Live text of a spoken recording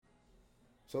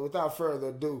So without further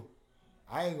ado,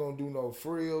 I ain't gonna do no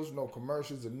frills, no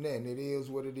commercials, or nothing. It is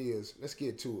what it is. Let's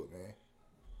get to it, man.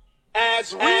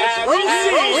 As we get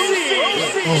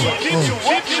you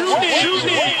what you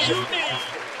need.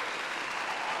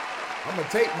 I'm gonna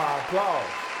take my applause.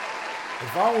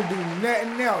 If I don't do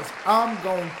nothing else, I'm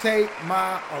gonna take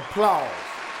my applause.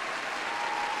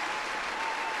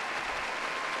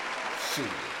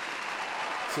 Shit.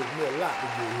 Took me a lot to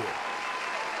get here.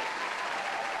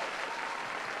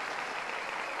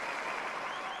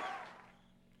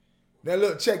 Now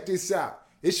look, check this out.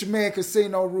 It's your man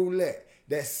Casino Roulette.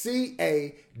 That's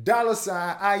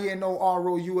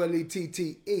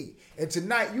CA$INOROULETTE. And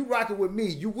tonight you rocking with me.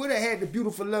 You would have had the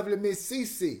beautiful, lovely Miss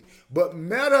CC, but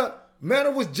Meta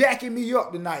was jacking me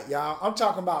up tonight, y'all. I'm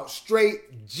talking about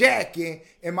straight jacking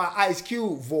in my Ice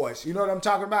Cube voice. You know what I'm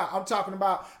talking about? I'm talking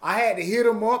about I had to hit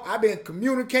him up. I've been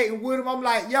communicating with him. I'm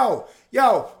like, yo,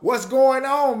 what's going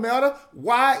on, Meta?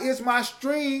 Why is my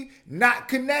stream not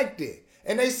connected?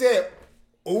 And they said,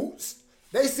 oops.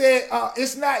 They said,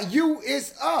 it's not you,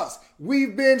 it's us.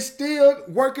 We've been still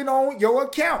working on your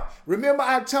account. Remember,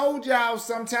 I told y'all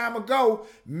some time ago,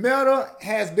 Meta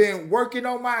has been working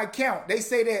on my account. They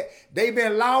say that they've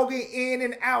been logging in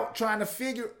and out, trying to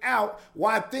figure out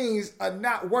why things are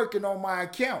not working on my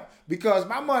account. Because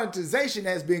my monetization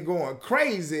has been going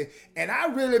crazy, and I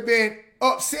really been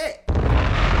upset.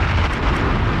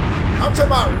 I'm talking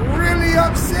about really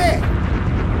upset.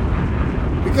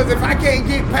 Because if I can't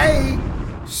get paid,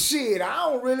 shit, I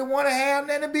don't really want to have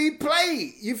nothing to be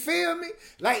played. You feel me?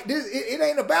 Like this, it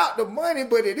ain't about the money,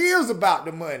 but it is about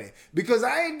the money. Because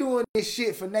I ain't doing this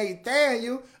shit for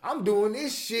Nathaniel. I'm doing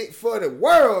this shit for the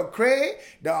world, Craig.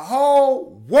 The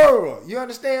whole world. You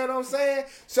understand what I'm saying?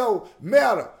 So,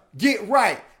 Meta, get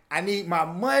right. I need my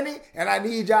money, and I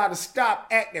need y'all to stop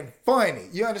acting funny.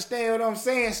 You understand what I'm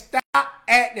saying? Stop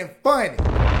acting funny.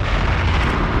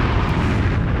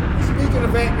 Speaking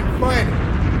of acting funny,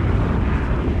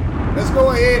 let's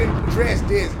go ahead and address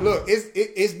this. Look,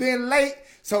 it's been late,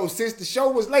 so since the show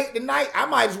was late tonight, I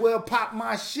might as well pop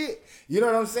my shit. You know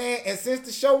what I'm saying? And since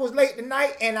the show was late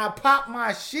tonight and I popped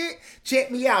my shit,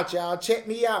 check me out, y'all. Check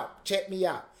me out.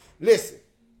 Listen.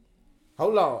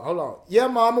 Hold on. Yeah,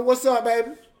 mama, what's up,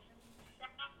 baby?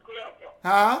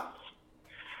 Huh?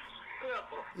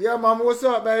 Yeah, mama, what's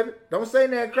up, baby? Don't say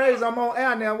nothing crazy. I'm on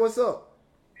air now. What's up?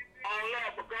 Go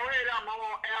ahead, I'm on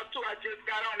air too. I just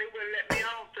got on. It wouldn't let me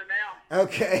on to now.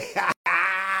 Okay.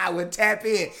 Well, tap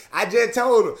in. I just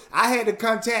told her I had to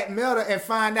contact Meta and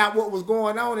find out what was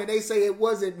going on, and they say it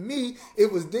wasn't me. It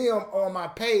was them on my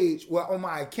page, well, on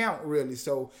my account, really.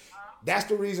 So that's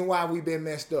the reason why we've been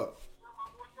messed up.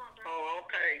 Oh,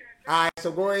 okay. All right,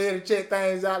 so go ahead and check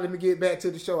things out. Let me get back to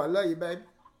the show. I love you, baby.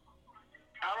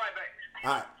 All right, baby.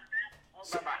 All right.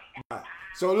 Bye-bye. All right.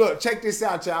 So look, check this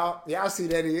out, y'all. Y'all see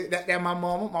that my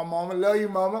mama. My mama, love you,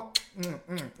 mama.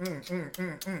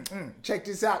 Check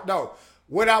this out, though.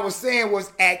 What I was saying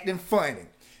was acting funny.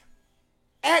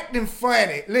 Acting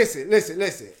funny. Listen.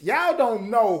 Y'all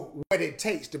don't know what it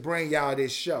takes to bring y'all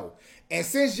this show. And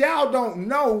since y'all don't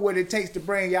know what it takes to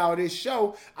bring y'all this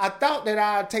show, I thought that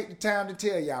I'd take the time to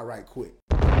tell y'all right quick.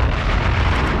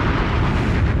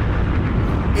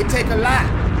 It take a lot.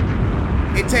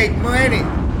 It take money.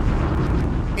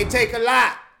 It take a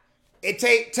lot. It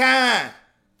take time.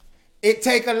 It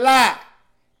take a lot.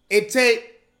 It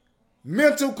take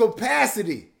mental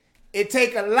capacity. It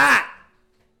take a lot.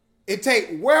 It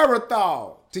take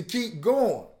wherewithal to keep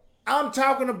going. I'm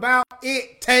talking about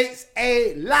it takes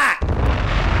a lot.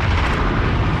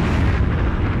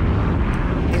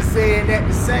 And saying that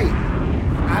to say,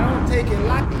 I don't take it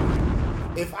lightly.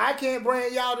 If I can't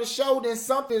bring y'all the show, then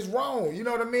something's wrong. You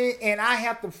know what I mean? And I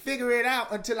have to figure it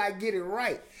out until I get it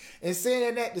right. And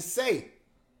saying that to say,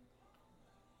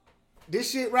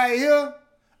 this shit right here,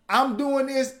 I'm doing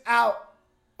this out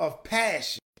of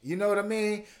passion. You know what I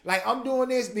mean? Like, I'm doing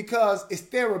this because it's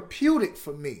therapeutic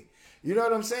for me. You know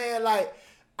what I'm saying? Like,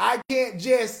 I can't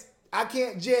just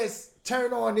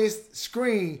turn on this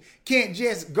screen, can't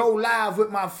just go live with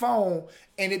my phone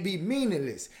and it be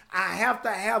meaningless. I have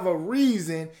to have a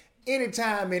reason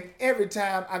anytime and every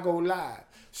time I go live.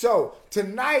 So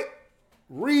tonight,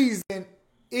 reason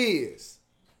is,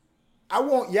 I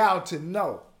want y'all to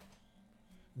know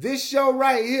this show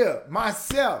right here,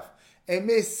 myself and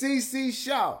Miss CC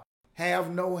Shaw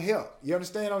have no help. You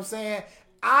understand what I'm saying?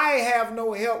 I have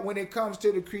no help when it comes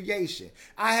to the creation.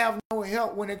 I have no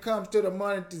help when it comes to the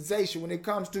monetization, when it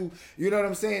comes to, you know what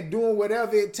I'm saying, doing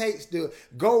whatever it takes to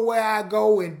go where I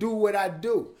go and do what I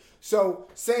do. So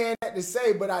saying that to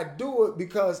say, but I do it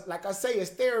because, like I say, it's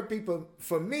therapy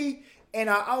for me And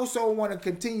I also want to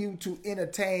continue to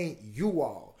entertain you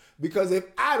all. Because if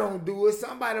I don't do it,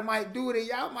 somebody might do it and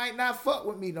y'all might not fuck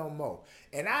with me no more.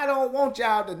 And I don't want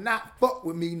y'all to not fuck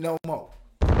with me no more.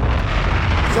 So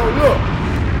look,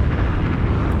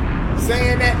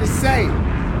 saying that to say,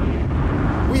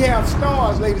 we have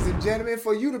stars, ladies and gentlemen,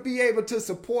 for you to be able to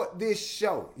support this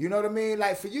show. You know what I mean?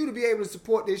 Like, for you to be able to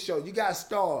support this show, you got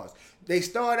stars. They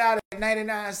start out at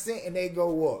 99 cents and they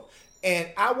go up. And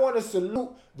I want to salute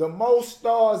the most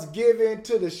stars given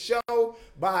to the show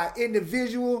by an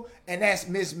individual, and that's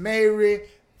Miss Mary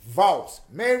Voss.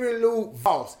 Mary Lou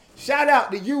Voss. Shout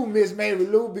out to you, Miss Mary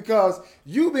Lou, because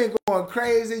you've been going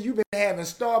crazy. You've been having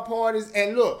star parties.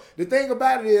 And look, the thing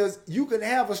about it is you can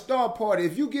have a star party.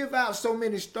 If you give out so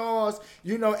many stars,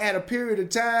 you know, at a period of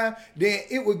time, then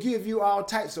it will give you all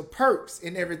types of perks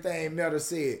and everything, Melda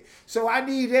said. So I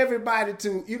need everybody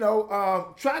to, you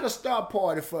know, try the star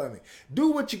party for me.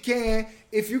 Do what you can.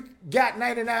 If you got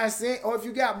 99 cents or if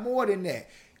you got more than that,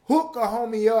 hook a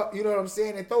homie up, you know what I'm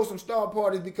saying, and throw some star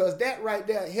parties, because that right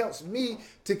there helps me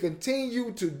to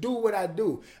continue to do what I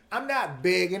do. I'm not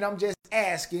begging, I'm just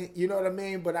asking, you know what I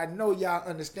mean? But I know y'all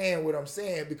understand what I'm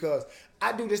saying, because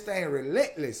I do this thing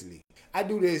relentlessly. I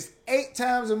do this 8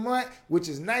 times a month, which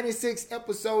is 96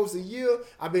 episodes a year.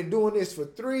 I've been doing this for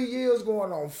 3 years,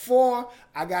 going on 4.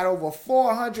 I got over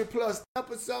 400 plus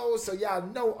episodes, so y'all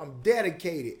know I'm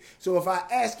dedicated. So if I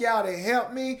ask y'all to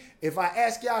help me, if I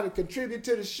ask y'all to contribute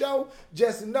to the show,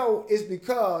 just know it's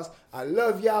because I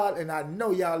love y'all and I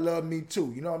know y'all love me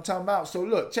too. You know what I'm talking about? So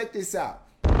look, check this out.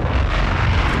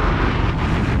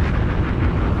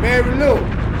 Mary Lou,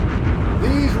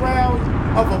 these rounds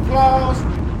of applause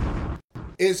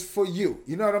is for you.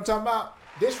 You know what I'm talking about?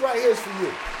 This right here is for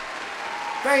you.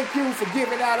 Thank you for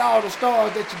giving out all the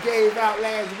stars that you gave out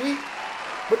last week.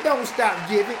 But don't stop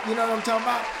giving. You know what I'm talking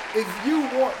about? If you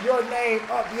want your name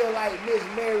up here like Miss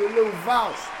Mary Lou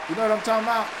Voss, you know what I'm talking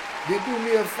about? Then do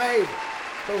me a favor.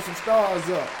 Throw some stars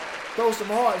up. Throw some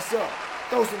hearts up.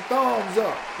 Throw some thumbs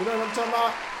up. You know what I'm talking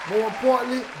about? More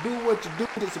importantly, do what you do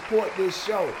to support this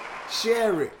show.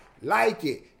 Share it. Like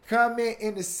it. Comment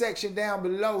in the section down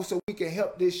below so we can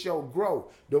help this show grow.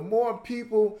 The more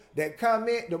people that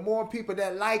comment, the more people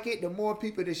that like it, the more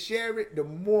people that share it, the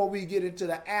more we get into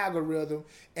the algorithm,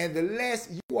 and the less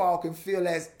you all can feel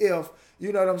as if,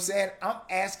 you know what I'm saying, I'm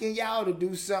asking y'all to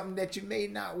do something that you may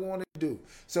not want to do.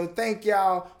 So thank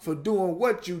y'all for doing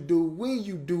what you do, when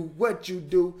you do what you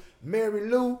do. Mary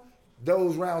Lou,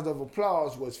 those rounds of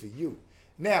applause was for you.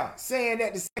 Now, saying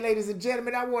that to say, ladies and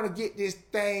gentlemen, I want to get this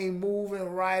thing moving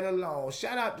right along.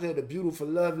 Shout out to the beautiful,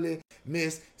 lovely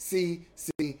Miss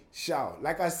C.C. Shaw.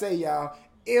 Like I say, y'all,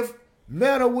 if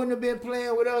Meta wouldn't have been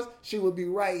playing with us, she would be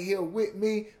right here with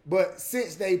me. But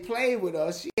since they played with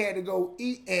us, she had to go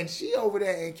eat, and she over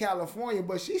there in California,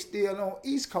 but she's still on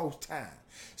East Coast time.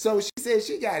 So she said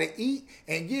she got to eat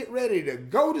and get ready to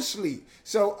go to sleep.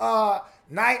 So,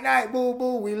 night, night, boo,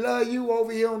 boo. We love you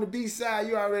over here on the B-side.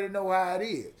 You already know how it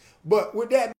is. But with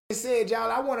that being said,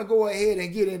 y'all, I want to go ahead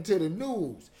and get into the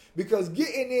news. Because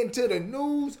getting into the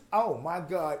news, oh, my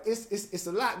God, it's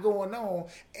a lot going on.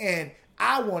 And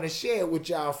I want to share it with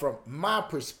y'all from my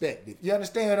perspective. You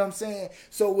understand what I'm saying?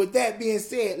 So with that being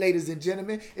said, ladies and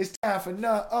gentlemen, it's time for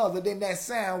none other than that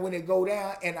sound when it go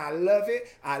down. And I love it.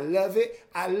 I love it.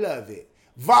 I love it.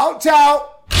 Vault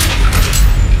Talk.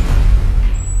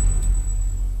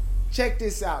 Check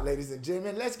this out, ladies and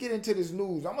gentlemen. Let's get into this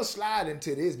news. I'm going to slide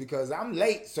into this because I'm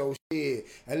late, so shit.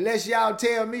 Unless y'all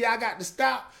tell me I got to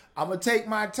stop, I'm going to take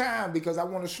my time because I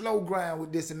want to slow grind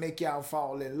with this and make y'all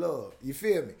fall in love. You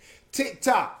feel me?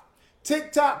 TikTok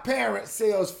parent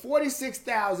sells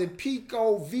 46,000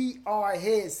 Pico VR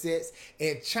headsets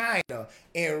in China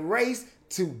in race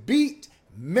to beat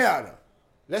Meta.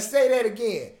 Let's say that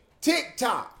again.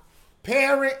 TikTok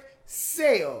parent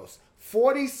sells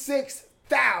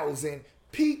 46,000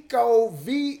 Pico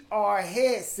VR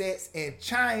headsets in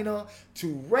China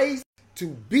to race to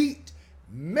beat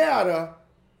Meta.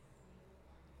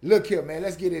 Look here, man.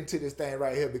 Let's get into this thing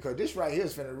right here because this right here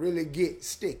is finna really get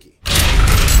sticky.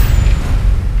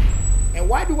 And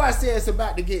why do I say it's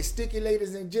about to get sticky,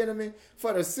 ladies and gentlemen?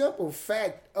 For the simple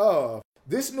fact of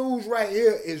this news right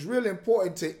here is really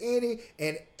important to any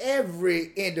and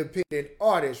every independent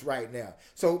artist right now.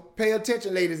 So pay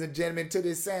attention, ladies and gentlemen, to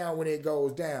this sound when it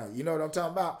goes down. You know what I'm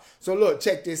talking about? So look,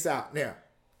 check this out now.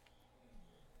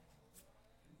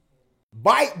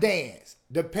 ByteDance,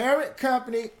 the parent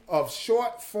company of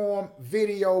short-form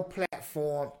video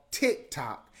platform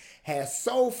TikTok, has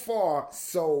so far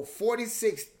sold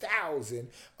 46,000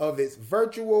 of its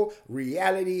virtual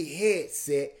reality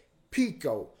headset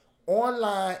Pico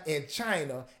online in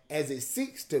China as it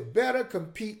seeks to better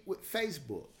compete with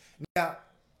Facebook. Now,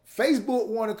 Facebook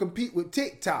want to compete with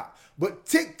TikTok, but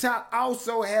TikTok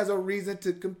also has a reason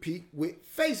to compete with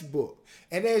Facebook.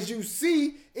 And as you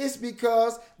see, it's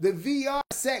because the VR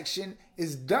section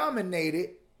is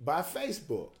dominated by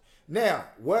Facebook. Now,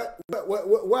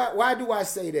 why do I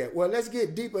say that? Well, let's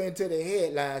get deeper into the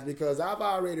headlines because I've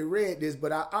already read this,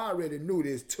 but I already knew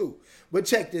this too. But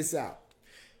check this out.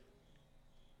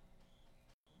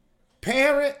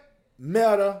 Parent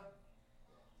Meta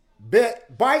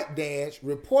ByteDance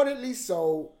reportedly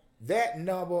sold that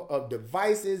number of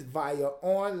devices via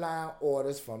online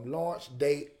orders from launch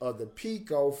date of the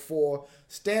Pico 4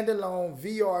 standalone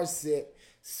VR set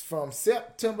from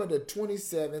September the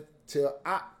 27th to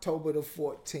October the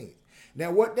 14th.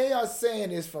 Now, what they are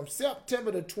saying is from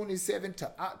September the 27th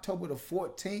to October the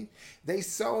 14th, they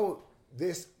sold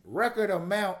this record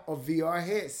amount of VR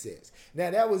headsets.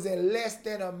 Now, that was in less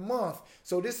than a month.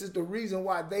 So this is the reason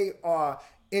why they are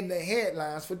in the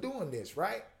headlines for doing this,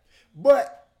 right?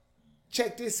 But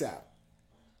check this out.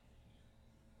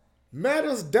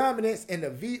 Meta's dominance in the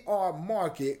VR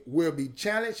market will be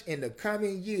challenged in the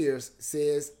coming years,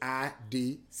 says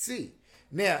IDC.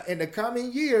 Now, in the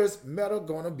coming years, Meta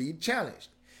gonna be challenged.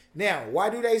 Now, why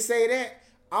do they say that?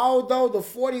 Although the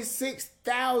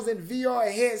 46,000 VR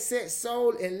headsets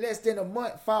sold in less than a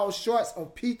month fall short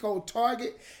of Pico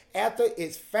target after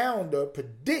its founder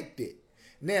predicted.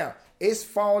 Now, it's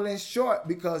falling short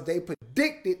because they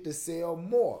predicted to sell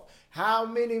more. How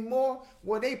many more?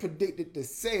 Well, they predicted to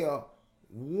sell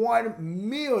 1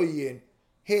 million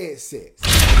headsets.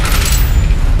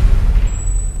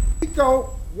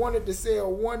 Pico wanted to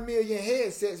sell 1 million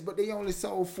headsets, but they only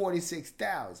sold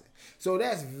 46,000. So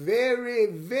that's very,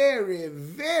 very,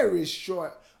 very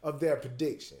short of their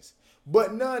predictions.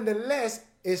 But nonetheless,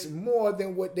 it's more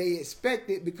than what they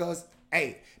expected because,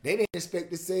 hey, they didn't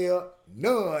expect to sell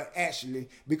none, actually,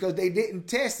 because they didn't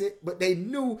test it, but they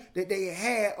knew that they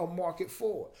had a market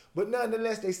for it. But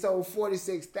nonetheless, they sold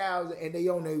 46,000, and they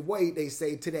on their way, they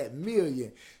say, to that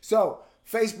million. So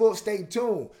Facebook, stay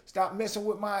tuned. Stop messing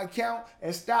with my account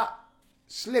and stop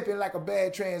slipping like a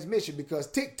bad transmission because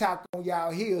TikTok on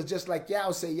y'all heels, just like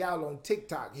y'all say y'all on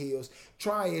TikTok heels,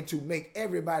 trying to make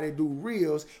everybody do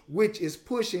reels, which is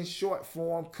pushing short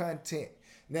form content.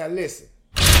 Now listen.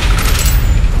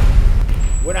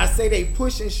 When I say they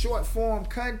pushing short form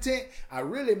content, I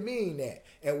really mean that.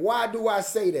 And why do I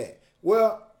say that?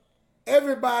 Well,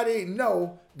 everybody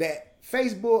know that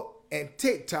Facebook and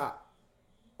TikTok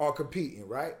are competing,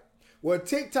 right? Well,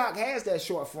 TikTok has that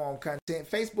short form content.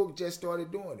 Facebook just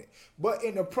started doing it. But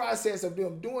in the process of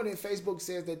them doing it, Facebook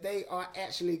says that they are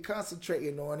actually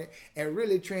concentrating on it and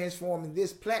really transforming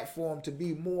this platform to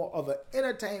be more of an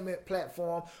entertainment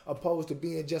platform opposed to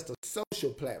being just a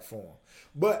social platform.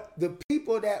 But the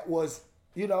people that was,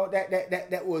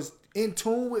 that was in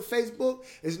tune with Facebook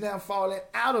is now falling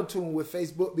out of tune with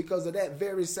Facebook because of that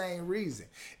very same reason.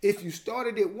 If you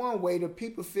started it one way, the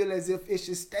people feel as if it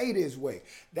should stay this way.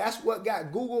 That's what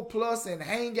got Google Plus and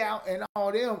Hangout and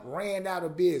all them ran out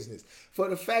of business. For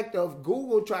the fact of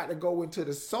Google tried to go into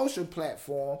the social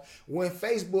platform when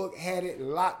Facebook had it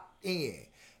locked in.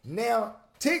 Now,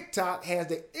 TikTok has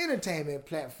the entertainment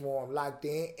platform locked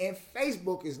in, and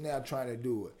Facebook is now trying to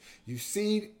do it. You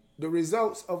see the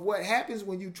results of what happens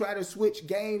when you try to switch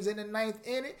games in the 9th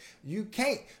inning? You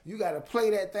can't. You got to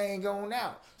play that thing on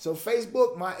out. So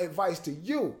Facebook, my advice to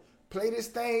you, play this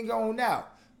thing on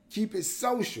out. Keep it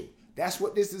social. That's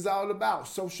what this is all about,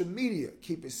 social media.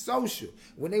 Keep it social.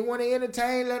 When they want to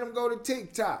entertain, let them go to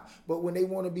TikTok. But when they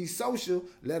want to be social,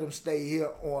 let them stay here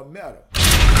on Meta.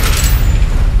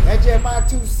 That's just my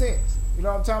 2 cents. You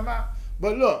know what I'm talking about?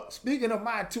 But look, speaking of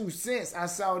my 2 cents, I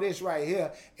saw this right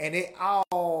here, and it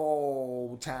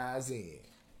all ties in.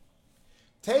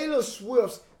 Taylor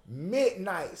Swift's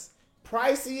Midnight's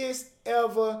priciest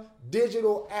ever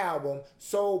digital album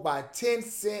sold by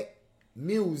Tencent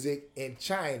Music in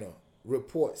China,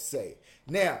 reports say.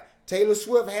 Now, Taylor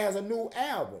Swift has a new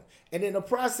album, and in the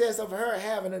process of her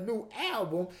having a new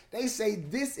album, they say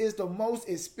this is the most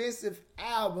expensive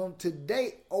album to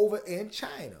date over in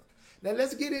China. Now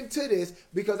let's get into this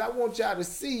because I want y'all to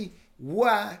see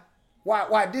why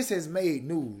this has made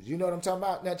news. You know what I'm talking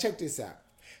about? Now check this out.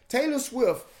 Taylor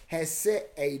Swift has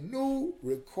set a new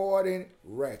recording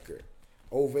record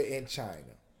over in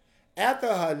China.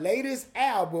 After her latest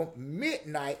album,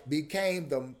 Midnight, became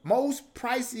the most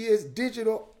priciest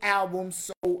digital album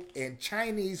sold in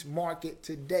Chinese market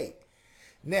to date.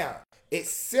 Now,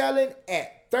 it's selling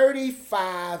at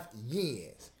 35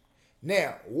 yens.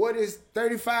 Now, what is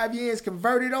 35 yens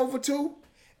converted over to?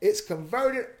 it's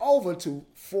converted over to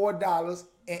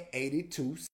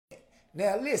 $4.82.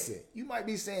 Now listen, you might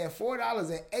be saying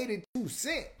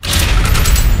 $4.82.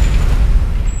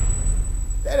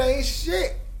 That ain't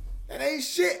shit. That ain't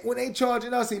shit when they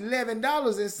charging us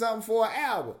 $11 and something for an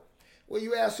album. Well,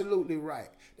 you're absolutely right.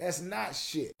 That's not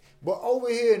shit. But over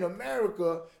here in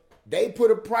America, they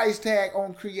put a price tag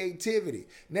on creativity.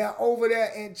 Now, over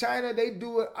there in China, they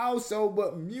do it also,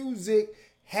 but music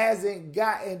hasn't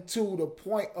gotten to the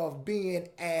point of being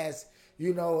as,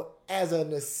 as a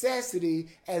necessity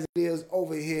as it is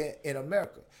over here in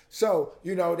America. So,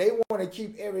 they want to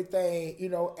keep everything,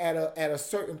 at a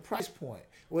certain price point.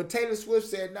 Well, Taylor Swift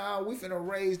said, nah, we finna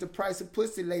raise the price of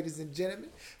pussy, ladies and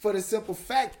gentlemen, for the simple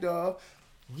fact of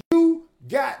you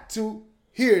got to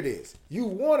hear this. You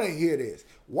want to hear this.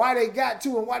 Why they got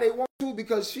to and why they want to?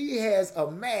 Because she has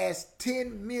amassed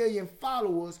 10 million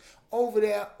followers over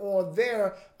there on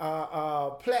their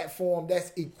platform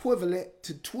that's equivalent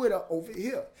to Twitter over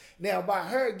here. Now, by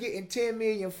her getting 10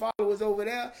 million followers over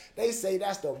there, they say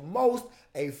that's the most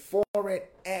a foreign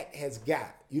act has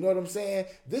got. You know what I'm saying?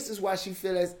 This is why she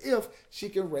feels as if she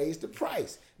can raise the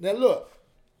price. Now, look.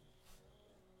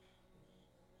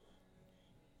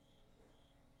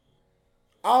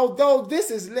 Although this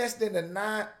price is less than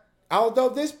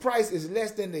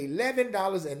the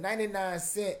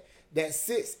 $11.99 that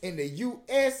sits in the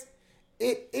US,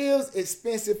 it is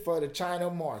expensive for the China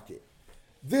market.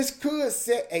 This could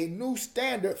set a new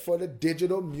standard for the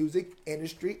digital music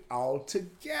industry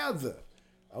altogether.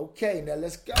 Okay, now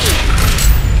let's go.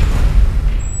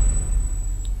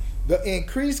 The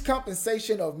increased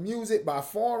compensation of music by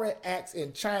foreign acts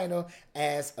in China,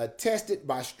 as attested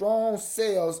by strong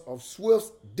sales of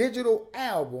Swift's digital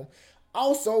album,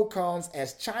 also comes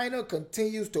as China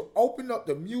continues to open up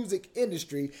the music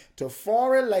industry to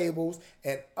foreign labels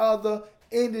and other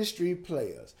industry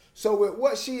players. So with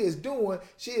what she is doing,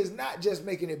 she is not just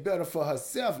making it better for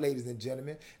herself, ladies and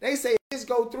gentlemen. They say if this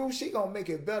go through, she gonna make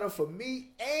it better for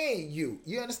me and you.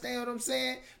 You understand what I'm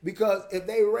saying? Because if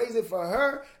they raise it for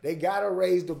her, they gotta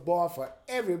raise the bar for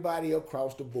everybody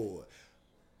across the board.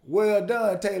 Well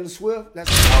done, Taylor Swift. Let's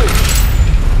go.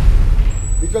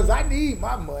 Because I need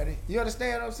my money. You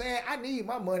understand what I'm saying? I need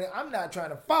my money. I'm not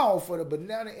trying to fall for the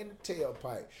banana in the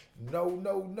tailpipe. No.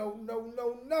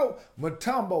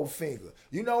 Matumbo finger.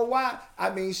 You know why? I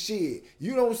mean, shit.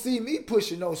 You don't see me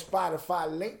pushing no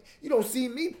Spotify link. You don't see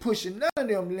me pushing none of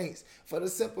them links. For the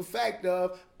simple fact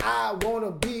of, I want to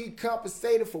be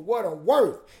compensated for what I'm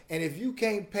worth. And if you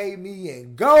can't pay me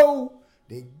in gold,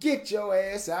 then get your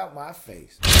ass out my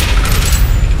face.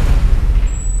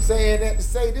 Saying that to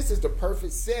say this is the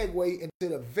perfect segue into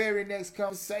the very next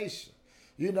conversation.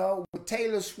 With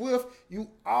Taylor Swift,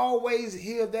 you always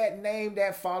hear that name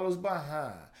that follows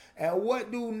behind. And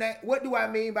what do I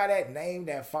mean by that name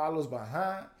that follows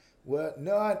behind? Well,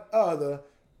 none other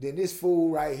than this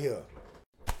fool right here.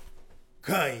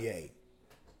 Kanye.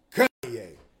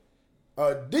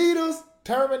 Adidas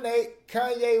terminate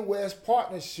Kanye West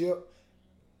partnership.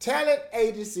 Talent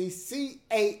agency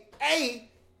CAA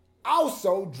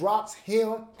also drops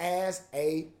him as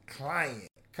a client.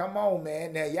 Come on,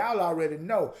 man. Now, y'all already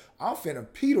know I'm finna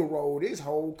Peter roll this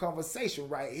whole conversation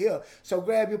right here. So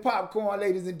grab your popcorn,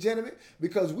 ladies and gentlemen,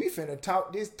 because we finna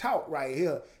talk this talk right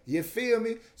here. You feel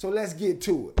me? So let's get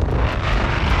to it.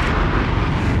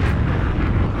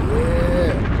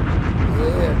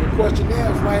 Yeah. The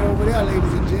questionnaire is right over there,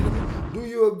 ladies and gentlemen. Do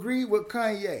you agree with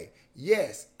Kanye?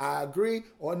 Yes, I agree,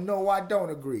 or no, I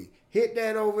don't agree. Hit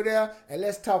that over there and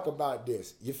let's talk about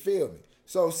this. You feel me?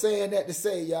 So saying that to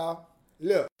say, y'all,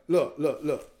 look.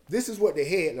 This is what the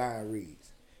headline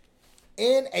reads.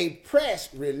 In a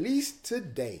press release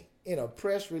today.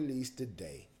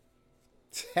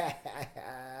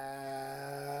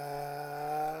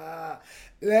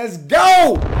 Let's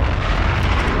go!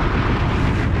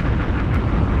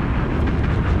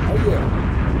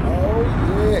 Oh,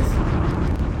 yes.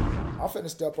 I'm finna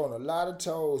step on a lot of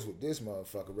toes with this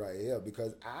motherfucker right here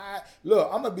because I'm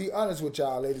going to be honest with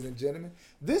y'all, ladies and gentlemen.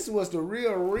 This was the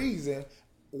real reason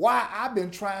why I've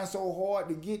been trying so hard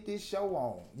to get this show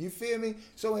on. You feel me?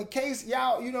 So in case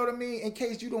y'all, you know what I mean? In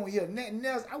case you don't hear nothing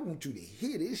else, I want you to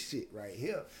hear this shit right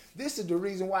here. This is the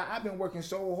reason why I've been working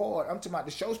so hard. I'm talking about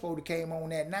the show supposed to came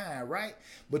on at 9, right?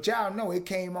 But y'all know it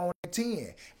came on at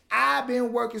 10. I've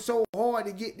been working so hard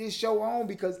to get this show on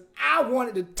because I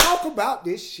wanted to talk about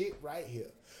this shit right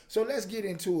here. So let's get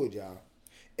into it, y'all.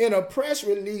 In a press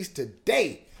release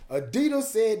today, Adidas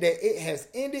said that it has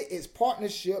ended its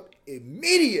partnership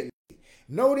immediately,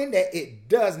 noting that it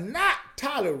does not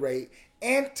tolerate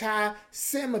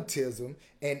anti-Semitism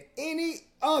and any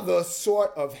other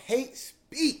sort of hate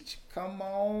speech. Come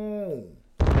on.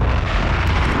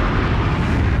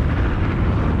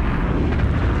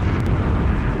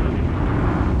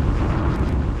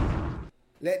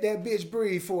 Let that bitch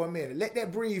breathe for a minute. Let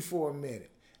that breathe for a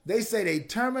minute. They say they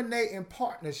terminating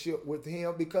partnership with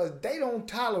him because they don't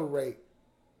tolerate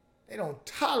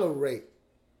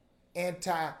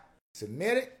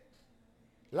anti-Semitic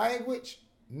language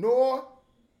nor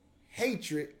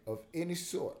hatred of any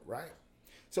sort, right?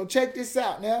 So check this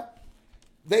out now.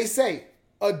 They say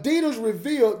Adidas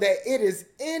revealed that it is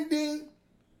ending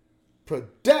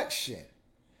production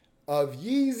of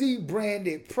Yeezy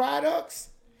branded products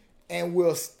and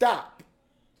will stop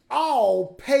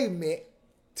all payment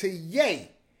to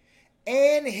Ye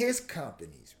and his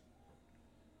companies.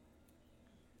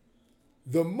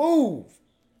 The move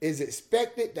is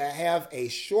expected to have a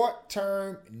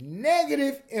short-term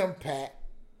negative impact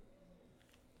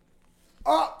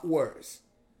upwards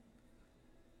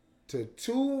to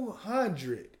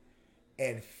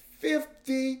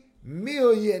 $250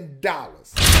 million.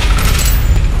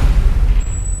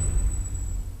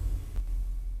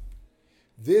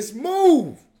 This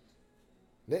move,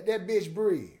 let that bitch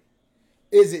breathe,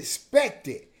 is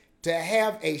expected to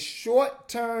have a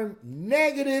short-term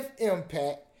negative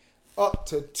impact up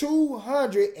to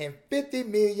 $250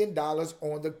 million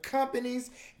on the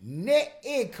company's net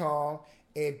income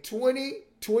in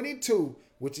 2022,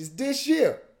 which is this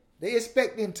year. They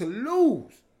expecting to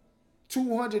lose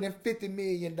 $250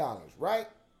 million, right?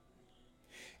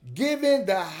 Given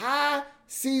the high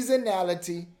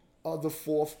seasonality of the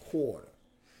fourth quarter.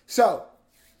 So,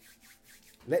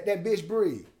 let that bitch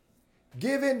breathe.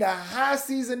 Given the high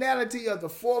seasonality of the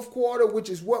fourth quarter,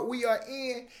 which is what we are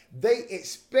in, they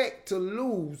expect to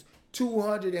lose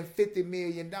 $250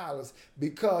 million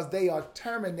because they are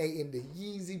terminating the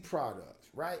Yeezy products,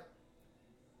 right?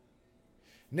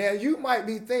 Now, you might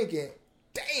be thinking,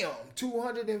 damn,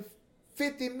 $250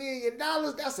 million,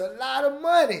 that's a lot of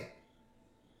money.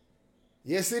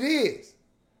 Yes, it is.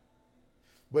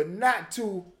 But not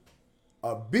to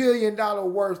 $1 billion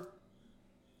worth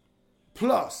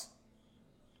plus.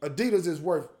 Adidas is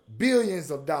worth billions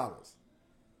of dollars.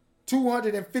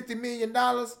 $250 million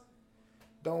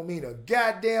don't mean a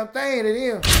goddamn thing to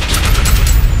them.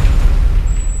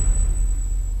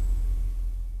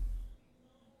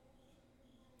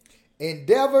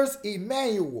 Endeavors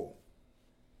Emmanuel.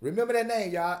 Remember that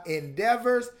name, y'all.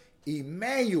 Endeavors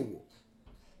Emmanuel.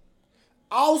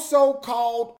 Also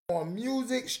called on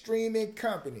music streaming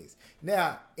companies.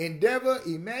 Now, Endeavor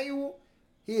Emmanuel,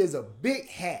 he is a big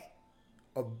hat,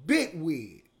 a big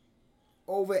wig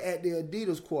over at the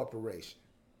Adidas Corporation.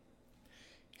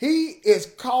 He is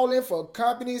calling for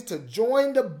companies to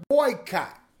join the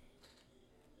boycott.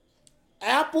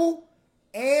 Apple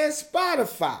and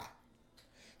Spotify,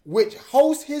 which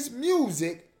host his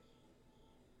music,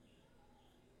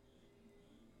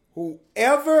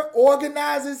 whoever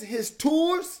organizes his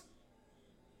tours,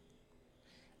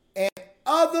 and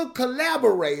other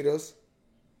collaborators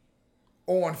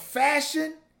on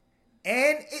fashion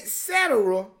and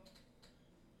etc.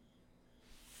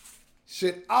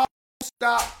 should all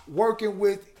stop working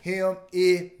with him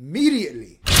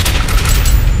immediately.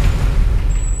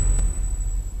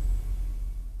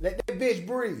 Let that bitch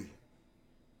breathe.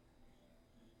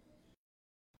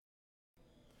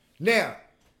 Now,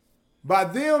 by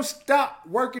them stopping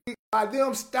working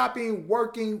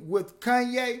with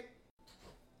Kanye,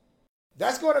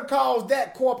 that's going to cost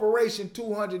that corporation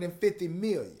 $250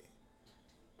 million.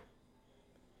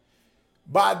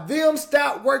 By them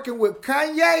stop working with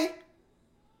Kanye,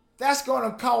 that's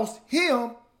going to cost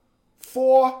him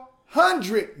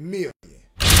 $400 million.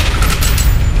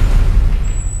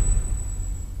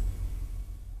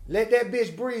 Let that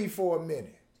bitch breathe for a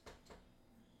minute.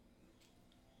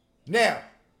 Now,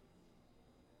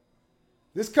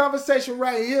 this conversation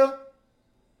right here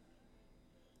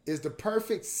is the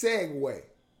perfect segue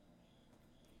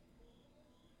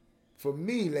for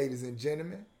me, ladies and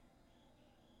gentlemen,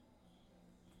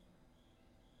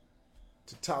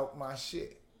 to talk my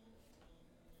shit.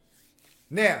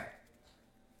 Now,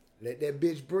 let that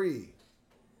bitch breathe.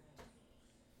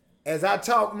 As I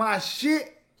talk my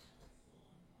shit,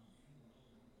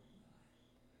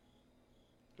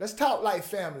 let's talk like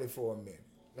family for a minute.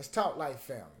 Let's talk like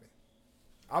family.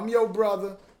 I'm your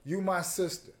brother, you my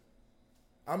sister.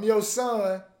 I'm your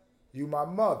son, you my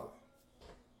mother.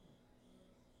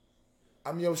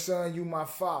 I'm your son, you my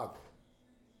father.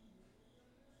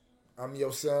 I'm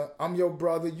your son, I'm your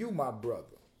brother, you my brother.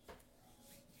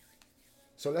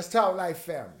 So let's talk like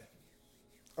family.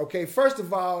 Okay, first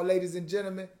of all, ladies and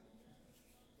gentlemen,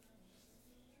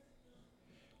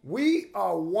 we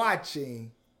are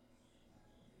watching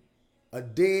a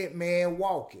dead man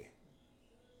walking.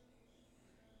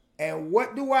 And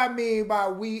what do I mean by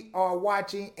we are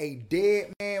watching a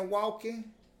dead man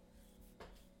walking?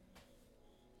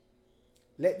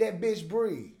 Let that bitch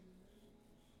breathe.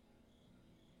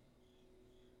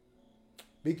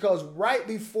 Because right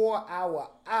before our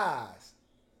eyes,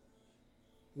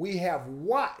 we have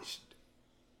watched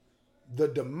the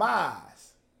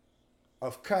demise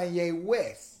of Kanye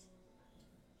West.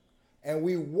 And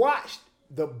we watched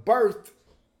the birth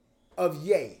of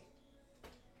Ye.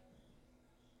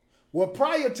 Well,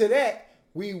 prior to that,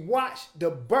 we watched the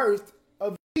birth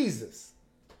of Jesus.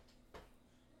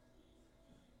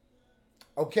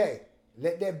 Okay,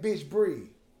 let that bitch breathe.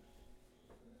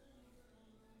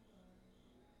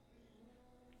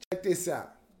 Check this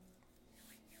out.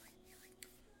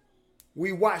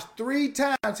 We watched 3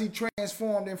 times he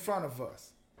transformed in front of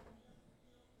us.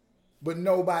 But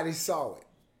nobody saw it.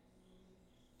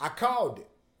 I called it.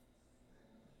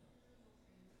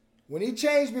 When he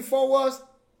changed before us,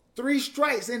 3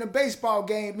 strikes in a baseball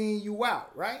game mean you out,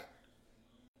 right?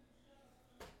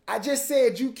 I just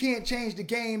said you can't change the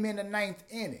game in the 9th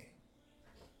inning.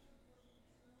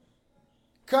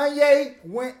 Kanye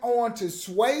went on to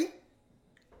sway,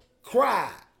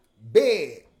 cried,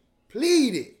 begged,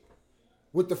 pleaded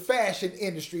with the fashion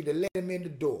industry to let him in the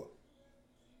door.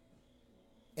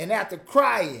 And after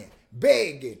crying,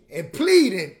 begging, and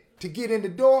pleading to get in the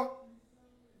door,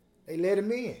 they let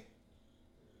him in.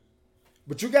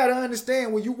 But you got to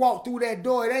understand, when you walk through that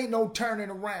door, it ain't no turning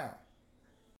around.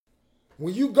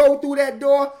 When you go through that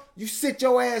door, you sit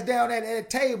your ass down at a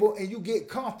table and you get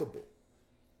comfortable.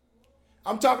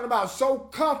 I'm talking about so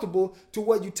comfortable to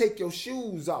where you take your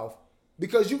shoes off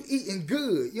because you eating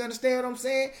good. You understand what I'm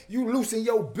saying? You loosen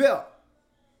your belt.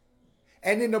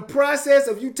 And in the process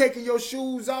of you taking your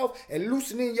shoes off and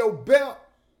loosening your belt,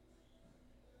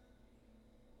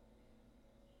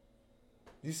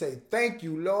 you say, thank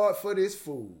you, Lord, for this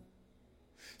food.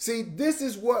 See, this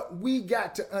is what we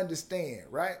got to understand,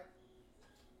 right?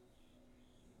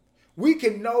 We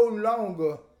can no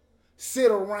longer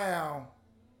sit around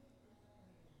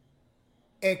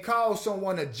and call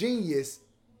someone a genius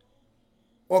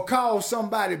or call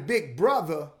somebody big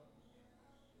brother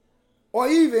or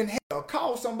even hell,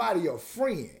 call somebody a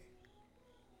friend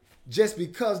just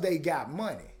because they got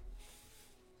money.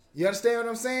 You understand what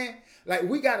I'm saying? Like,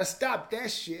 we got to stop that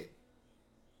shit.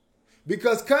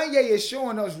 Because Kanye is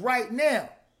showing us right now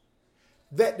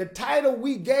that the title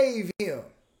we gave him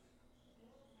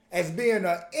as being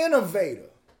an innovator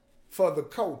for the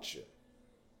culture,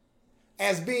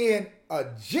 as being a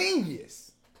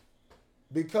genius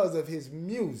because of his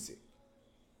music,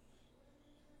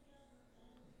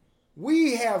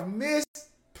 we have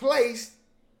misplaced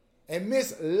and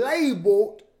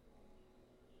mislabeled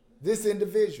this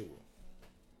individual.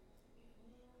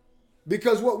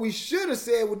 Because what we should have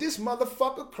said was, this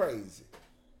motherfucker crazy.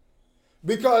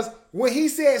 Because when he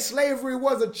said slavery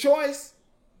was a choice,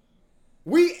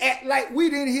 we act like we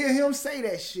didn't hear him say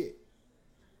that shit.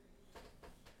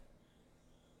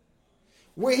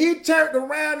 When he turned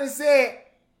around and said,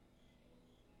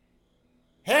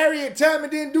 Harriet Tubman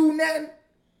didn't do nothing,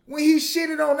 when he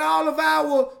shitted on all of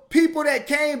our people that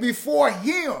came before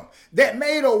him, that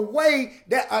made a way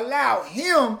that allowed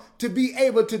him to be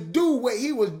able to do what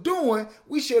he was doing,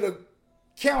 we should have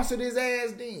counseled his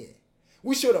ass then.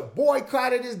 We should have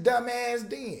boycotted his dumb ass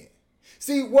then.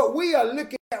 See, what we are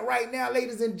looking at right now,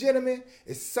 ladies and gentlemen,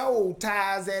 is soul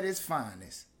ties at its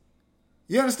finest.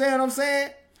 You understand what I'm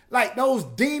saying? Like those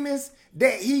demons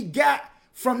that he got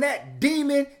from that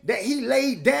demon that he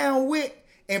laid down with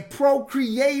and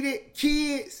procreated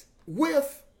kids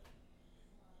with.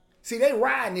 See, they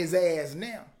riding his ass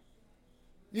now.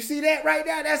 You see that right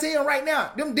now? That's him right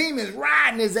now. Them demons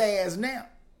riding his ass now.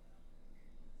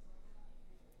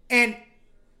 And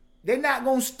they're not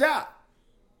going to stop.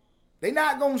 They're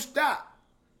not going to stop.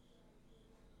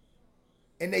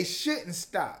 And they shouldn't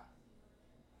stop.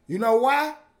 You know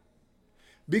why?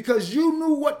 Because you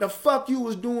knew what the fuck you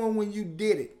was doing when you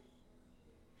did it.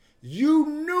 You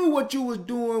knew what you was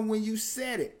doing when you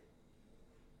said it.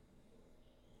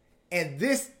 And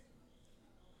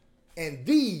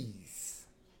these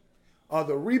are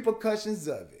the repercussions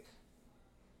of it.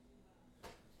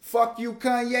 Fuck you,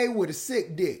 Kanye, with a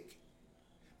sick dick.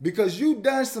 Because you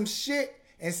done some shit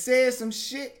and said some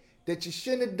shit that you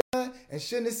shouldn't have done and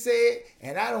shouldn't have said,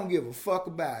 and I don't give a fuck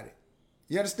about it.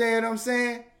 You understand what I'm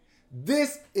saying?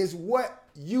 This is what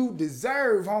you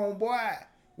deserve, homeboy.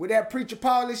 With that Preacher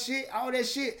Paulie shit, all that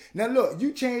shit. Now look,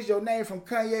 you changed your name from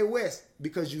Kanye West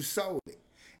because you sold it.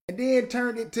 And then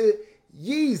turned it to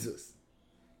Yeezus.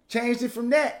 Changed it from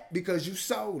that because you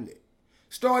sold it.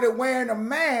 started wearing a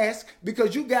mask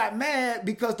because you got mad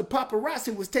because the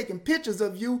paparazzi was taking pictures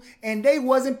of you and they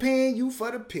wasn't paying you for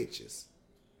the pictures.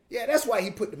 Yeah, that's why he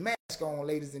put the mask on,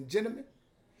 ladies and gentlemen.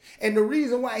 And the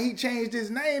reason why he changed his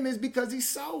name is because he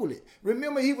sold it.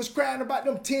 Remember, he was crying about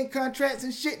them 10 contracts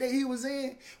and shit that he was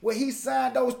in? Well, he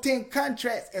signed those 10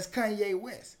 contracts as Kanye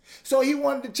West. So he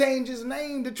wanted to change his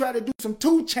name to try to do some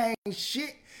 2 Chainz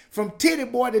shit from Titty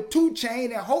Boy to 2 Chainz,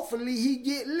 and hopefully he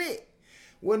get lit.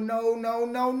 Well,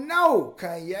 no,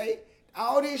 Kanye.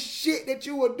 All this shit that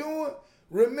you were doing,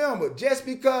 remember, just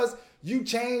because you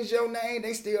changed your name,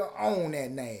 they still own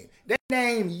that name. That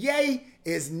name, Ye,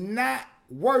 is not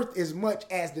worth as much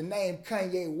as the name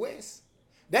Kanye West.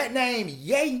 That name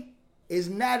Ye is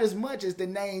not as much as the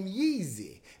name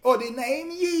Yeezy or the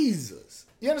name Yeezus.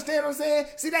 You understand what I'm saying?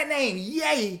 See, that name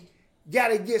Ye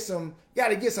gotta get some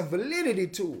validity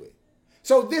to it.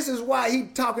 So this is why he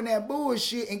talking that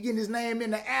bullshit and getting his name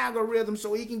in the algorithm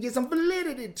so he can get some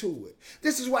validity to it.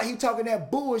 This is why he talking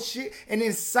that bullshit and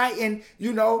inciting,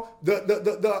 the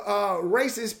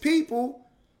racist people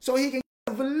so he can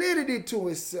get validity to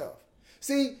himself.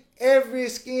 See, every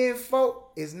skin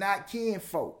folk is not kin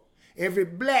folk. Every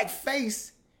black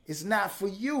face is not for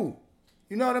you.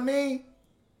 You know what I mean?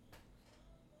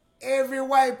 Every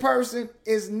white person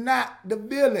is not the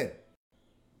villain.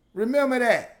 Remember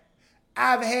that.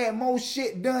 I've had more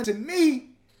shit done to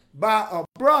me by a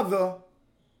brother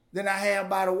than I have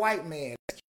by the white man.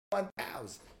 That's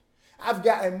 1,000. I've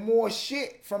gotten more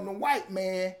shit from the white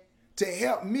man to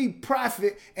help me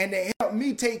profit and to help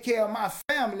me take care of my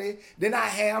family than I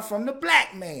have from the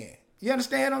black man. You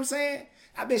understand what I'm saying?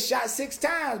 I've been shot 6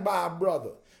 times by a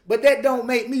brother. But that don't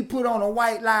make me put on a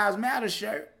White Lives Matter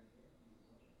shirt.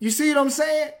 You see what I'm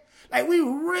saying? Like, we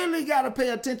really got to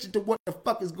pay attention to what the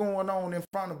fuck is going on in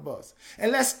front of us.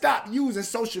 And let's stop using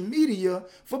social media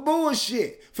for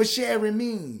bullshit, for sharing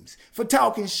memes, for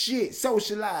talking shit,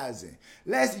 socializing.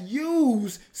 Let's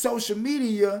use social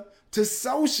media to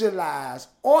socialize,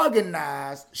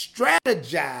 organize,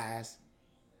 strategize,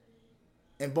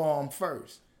 and bomb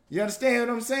first. You understand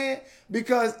what I'm saying?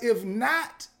 Because if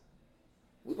not,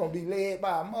 we're going to be led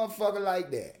by a motherfucker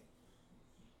like that.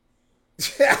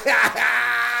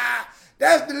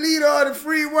 That's the leader of the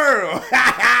free world.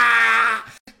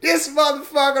 This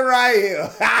motherfucker right here.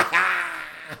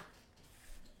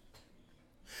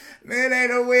 Man,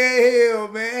 ain't no way in hell,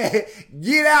 man.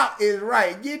 Get out is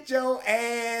right. Get your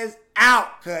ass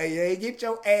out, Kanye. Get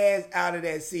your ass out of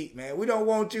that seat, man. We don't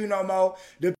want you no more.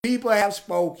 The people have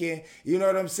spoken. You know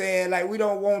what I'm saying? Like, we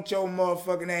don't want your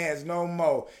motherfucking ass no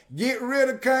more. Get rid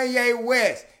of Kanye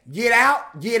West. Get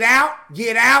out, get out,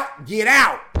 get out, get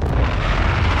out.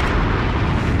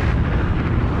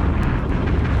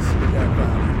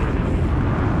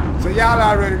 So y'all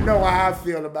already know how I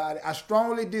feel about it. I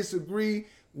strongly disagree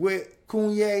with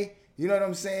Kanye. You know what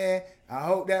I'm saying? I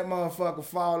hope that motherfucker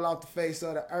fall off the face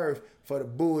of the earth for the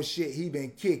bullshit he been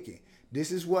kicking.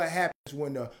 This is what happens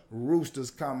when the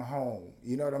roosters come home.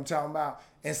 You know what I'm talking about?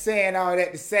 And saying all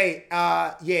that to say,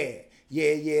 yeah.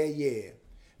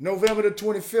 November the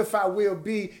 25th, I will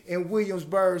be in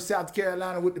Williamsburg, South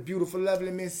Carolina with the beautiful,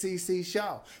 lovely Miss CC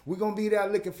Shaw. We're going to be there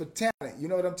looking for talent. You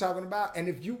know what I'm talking about? And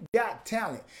if you got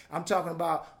talent, I'm talking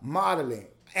about modeling,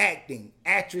 acting,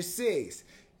 actresses.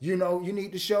 You know, you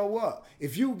need to show up.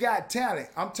 If you got talent,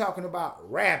 I'm talking about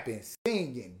rapping,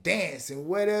 singing, dancing,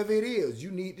 whatever it is,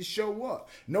 you need to show up.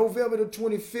 November the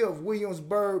 25th,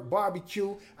 Williamsburg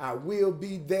Barbecue. I will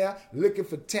be there looking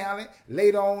for talent.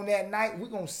 Later on that night, we're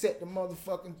going to set the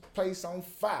motherfucking place on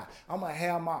fire. I'm going to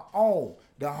have my own,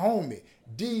 the homie,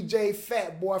 DJ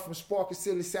Fat Boy from Sparky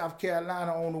City, South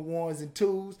Carolina on the ones and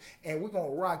twos, and we're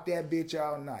going to rock that bitch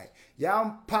all night.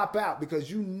 Y'all pop out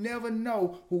because you never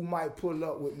know who might pull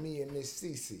up with me and Miss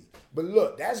CC. But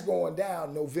look, that's going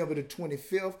down November the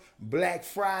 25th, Black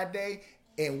Friday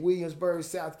in Williamsburg,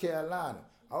 South Carolina.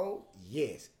 Oh,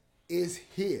 yes, it's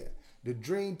here. The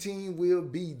Dream Team will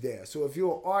be there. So if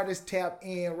you're an artist, tap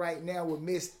in right now with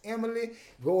Miss Emily.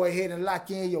 Go ahead and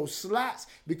lock in your slots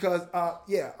because,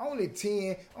 only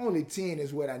 10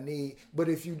 is what I need. But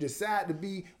if you decide to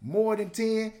be more than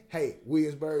 10, hey,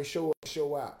 Williamsburg, show up,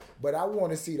 show out. But I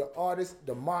want to see the artists,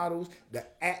 the models, the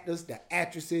actors, the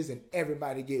actresses, and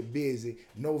everybody get busy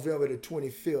November the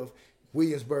 25th,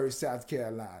 Williamsburg, South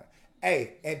Carolina.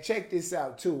 Hey, and check this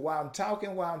out too. While I'm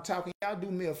talking, y'all do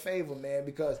me a favor, man,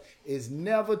 because it's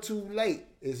never too late.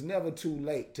 It's never too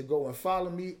late to go and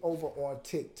follow me over on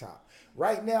TikTok.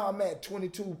 Right now, I'm at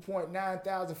 22.9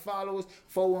 thousand followers,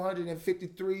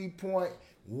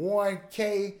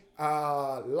 453.1K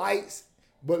likes.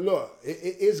 But look,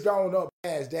 it's gone up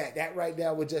past that. That right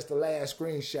there was just the last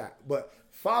screenshot. But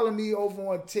Follow me over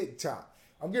on TikTok.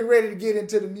 I'm getting ready to get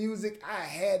into the music. I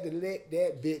had to let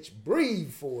that bitch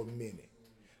breathe for a minute.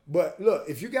 But look,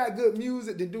 if you got good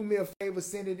music, then do me a favor,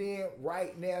 send it in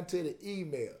right now to the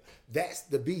email. That's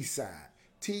the B-side.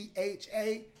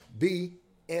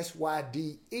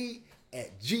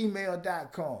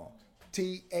 THABSYDE@gmail.com.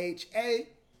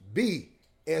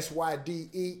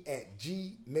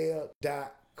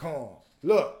 THABSYDE@gmail.com.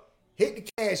 Look, hit the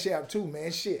Cash App too,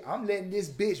 man. Shit, I'm letting this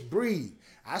bitch breathe.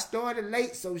 I started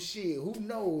late, so shit, who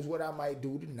knows what I might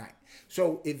do tonight.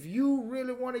 So if you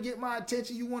really want to get my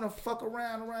attention, you want to fuck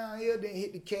around here, then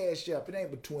hit the Cash App. It ain't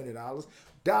but $20.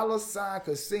 $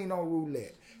 Casino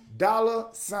Roulette.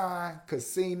 $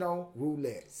 Casino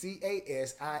Roulette.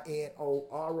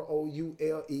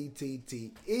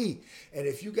 CASINOROULETTE. And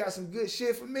if you got some good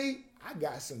shit for me, I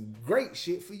got some great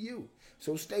shit for you.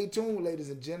 So stay tuned, ladies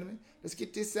and gentlemen. Let's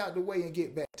get this out the way and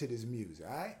get back to this music,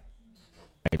 all right?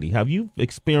 Have you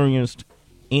experienced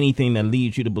anything that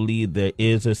leads you to believe there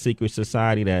is a secret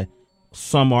society that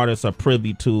some artists are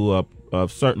privy to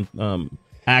of certain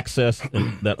access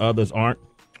that others aren't?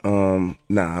 Nah,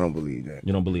 I don't believe that.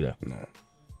 You don't believe that? No,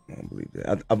 I don't believe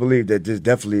that. I believe that there's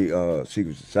definitely a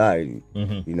secret society.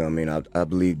 Mm-hmm. You know what I mean? I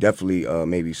believe definitely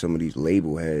maybe some of these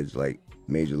label heads, like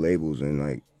major labels and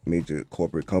like major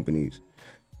corporate companies,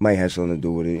 might have something to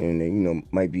do with it, and they, you know,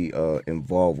 might be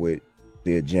involved with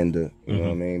the agenda. You know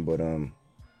what I mean? But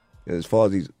as far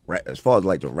as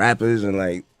like the rappers and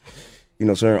like, you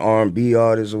know, certain R&B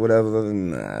artists or whatever,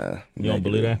 nah. You don't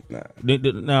believe that? Nah.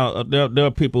 Now, there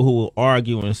are people who will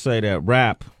argue and say that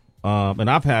rap, and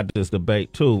I've had this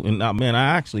debate too, and man,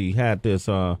 I actually had this,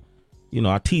 I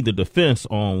teed the defense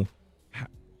on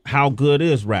how good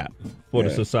is rap for the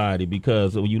society,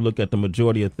 because when you look at the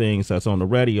majority of things that's on the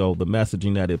radio, the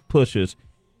messaging that it pushes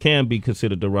can be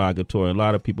considered derogatory. A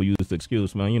lot of people use this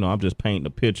excuse, man, I'm just painting a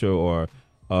picture, or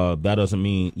that doesn't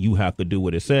mean you have to do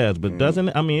what it says. But isn't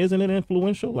it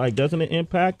influential? Like, doesn't it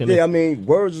impact? Yeah, I mean,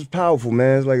 words is powerful,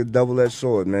 man. It's like a double-edged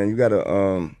sword, man. You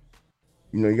gotta,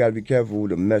 you gotta be careful with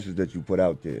the message that you put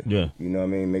out there. Yeah. You know what I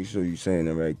mean? Make sure you're saying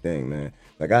the right thing, man.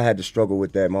 Like, I had to struggle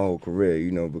with that my whole career,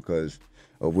 because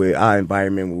of where our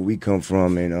environment, where we come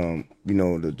from, and,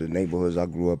 the neighborhoods I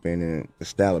grew up in, and the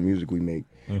style of music we make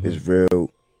is real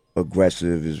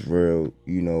aggressive, is real,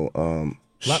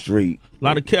 street. A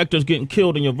lot of characters getting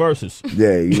killed in your verses.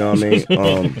 Yeah, you know what I mean?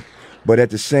 But at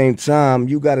the same time,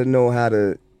 you got to know how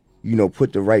to,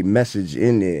 put the right message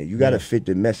in there. You got to fit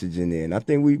the message in there. And I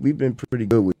think we've been pretty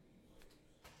good with it.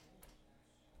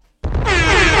 Look,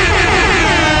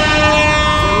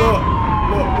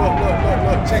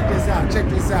 check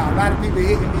this out. A lot of people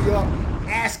hitting me up,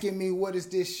 asking me, what is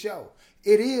this show?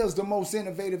 It is the most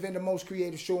innovative and the most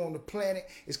creative show on the planet.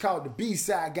 It's called The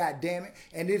B-Side, goddammit.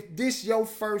 And if this your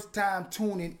first time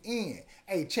tuning in,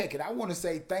 hey, check it. I want to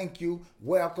say thank you,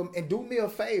 welcome, and do me a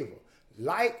favor.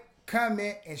 Like,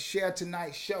 comment, and share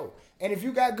tonight's show. And if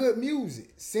you got good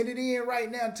music, send it in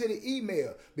right now to the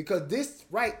email, because this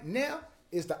right now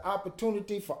is the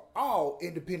opportunity for all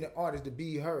independent artists to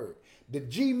be heard. The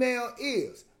Gmail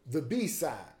is The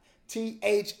B-Side,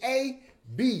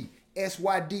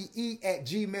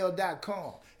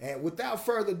 THABSYDE@gmail.com. And without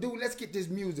further ado, let's get this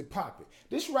music popping.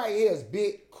 This right here is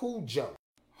Big Cool Joe.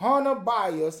 Hunter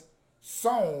Byers'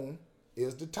 song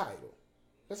is the title.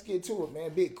 Let's get to it,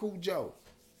 man. Big Cool Joe.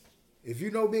 If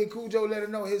you know Big Cool Joe, let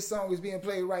him know his song is being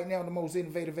played right now on the most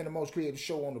innovative and the most creative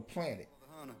show on the planet.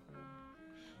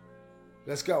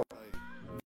 Let's go.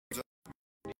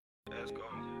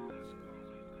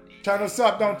 Turn us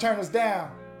up, don't turn us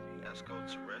down. Let's go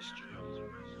terrestrial.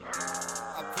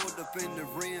 I pulled up in the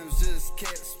rims, just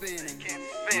kept spinning.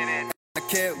 I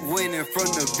kept winning from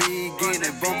the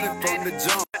beginning, bumping from the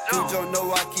jump. Cujo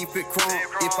know I keep it crunk.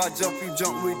 If I jump, you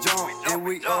jump, we jump. And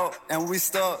we up, and we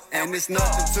stuck, and it's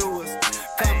nothing to us.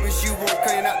 Promise you won't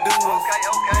can't outdo us.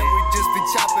 And we just be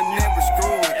chopping, never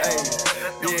screwing. Hey,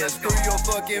 yeah, screw your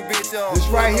fucking bitch up. This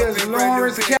right here is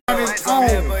Lawrence County's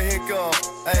own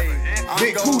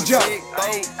Big Cujo.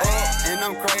 And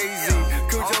I'm crazy.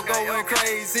 Cujo going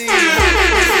crazy.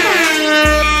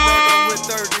 With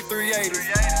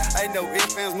 3380s. Ain't no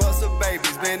ifs, ands, muscle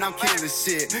babies, man, I'm killing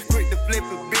shit. Quick to flip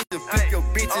a bitch and flip your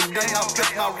bitch and then I'll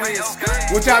flip my wrist.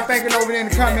 What y'all thinking over there in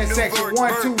the comment section?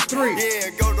 1, 2, 3.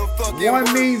 Yeah, go to fucking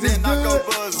 1 means it's good.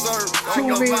 2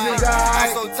 means it's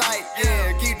alright. So tight,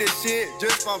 yeah, keep this shit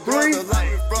just my brother like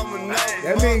me from another.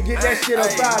 That means get that shit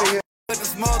up out of here. But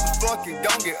this motherfucker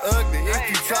gon' get ugly if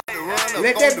you try to run up.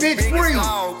 Let that bitch breathe.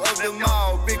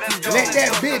 Let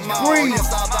that bitch breathe.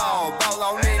 Ball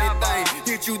on anything,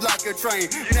 hit you like a train.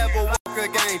 Never walk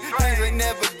again. Things ain't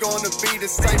never gonna be the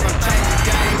same. I'm changing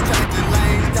games, changing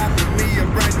lanes, stopping me.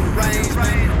 brand new range,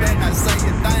 man, you better not say a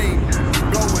thing.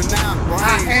 Blowing out brains. I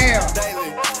am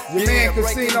daily. your man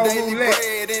Casino daily Roulette.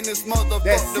 bread in this motherfucker.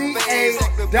 That's $CA.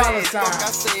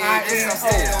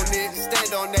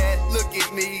 Stand on that, look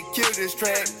at me, kill this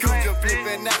track. Cujo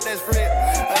flipping out, that's real.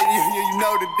 You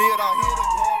know the deal, I hit him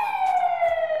hard.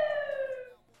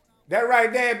 That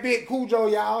right there, Big Cujo,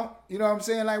 y'all. You know what I'm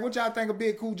saying? Like, what y'all think of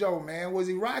Big Cujo, man? Was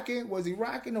he rocking? Or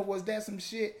was that some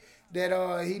shit that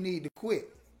he need to quit?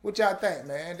 What y'all think,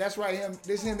 man? That's right, him.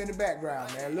 This him in the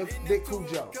background, man. Look, Big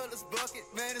Cujo.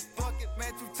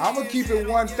 I'm gonna keep it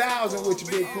 1,000 with you,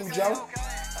 Big Cujo.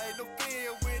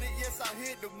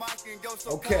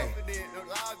 Okay.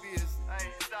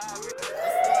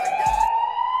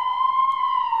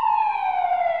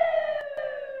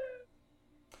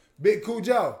 Big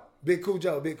Cujo. Big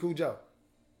Cujo. Big Cujo.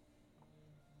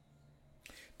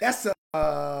 That's a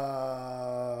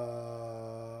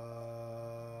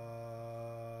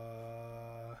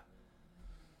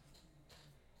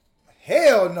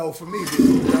hell no for me, Big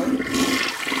Cujo.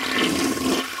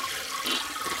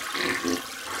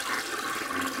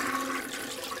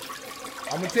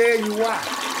 I'm gonna tell you why.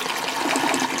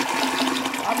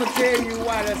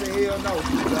 That's a hell no,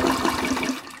 Cujo.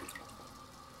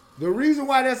 The reason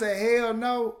why that's a hell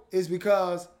no is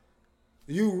because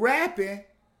you rapping,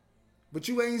 but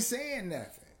you ain't saying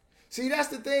nothing. See, that's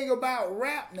the thing about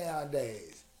rap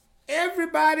nowadays.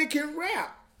 Everybody can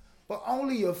rap, but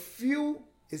only a few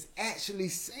is actually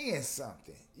saying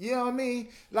something. You know what I mean?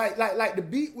 Like the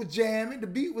beat was jamming,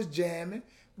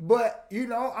 but you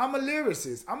know, I'm a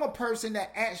lyricist. I'm a person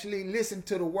that actually listen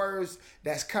to the words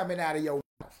that's coming out of your mouth.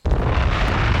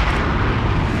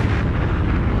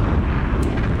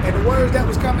 And the words that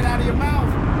was coming out of your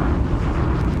mouth,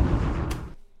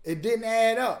 it didn't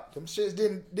add up. Them shits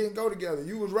didn't go together.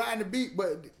 You was riding the beat,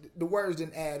 but the words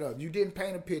didn't add up. You didn't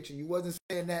paint a picture. You wasn't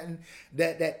saying nothing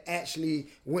that actually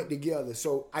went together.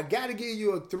 So I gotta give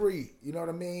you a 3. You know what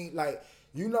I mean? Like,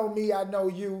 you know me, I know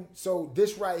you. So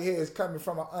this right here is coming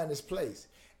from an honest place.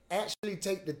 Actually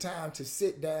take the time to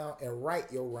sit down and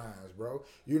write your rhymes, bro.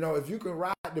 You know, if you can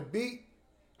ride the beat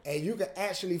and you can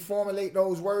actually formulate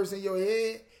those words in your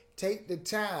head, take the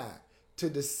time to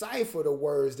decipher the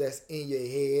words that's in your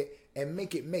head and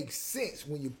make it make sense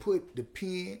when you put the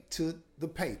pen to the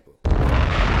paper. Straight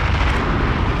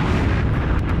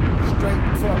the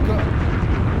fuck up.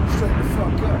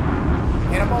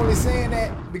 And I'm only saying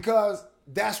that because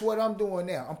that's what I'm doing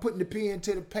now. I'm putting the pen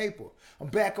to the paper. I'm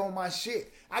back on my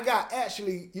shit. I got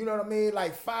actually, you know what I mean,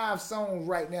 like 5 songs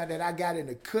right now that I got in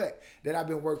the cut that I've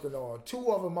been working on.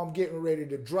 2 of them I'm getting ready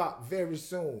to drop very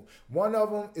soon. One of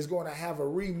them is going to have a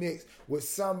remix with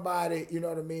somebody, you know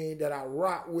what I mean, that I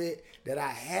rock with, that I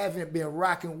haven't been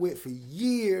rocking with for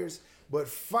years. But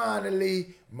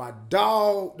finally, my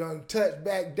dog done touched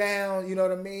back down, you know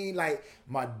what I mean? Like,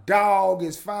 my dog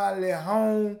is finally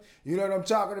home, you know what I'm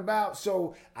talking about?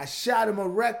 So I shot him a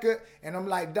record, and I'm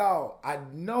like, dog, I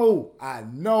know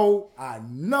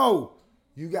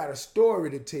you got a story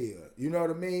to tell, you know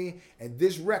what I mean? And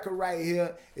this record right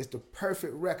here is the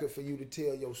perfect record for you to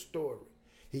tell your story.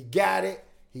 He got it,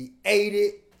 he ate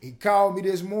it, he called me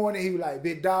this morning, he was like,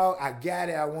 big dog, I got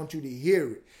it, I want you to hear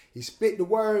it. He spit the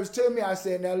words to me. I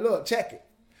said, now look, check it.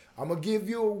 I'm going to give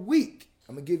you a week.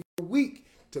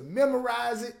 To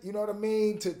memorize it, you know what I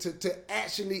mean? To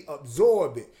actually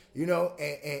absorb it, you know?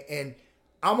 And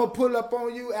I'm going to pull up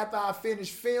on you after I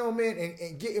finish filming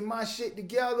and getting my shit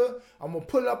together. I'm going to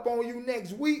pull up on you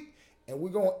next week, and we're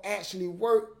going to actually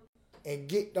work and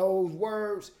get those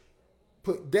words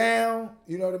put down,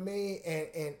 you know what I mean?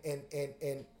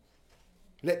 And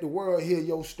let the world hear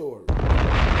your story.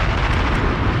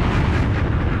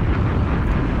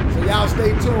 Y'all stay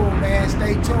tuned, man.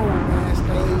 Stay tuned.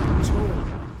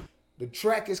 The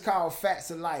track is called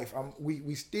Facts of Life.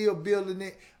 We still building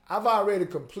it. I've already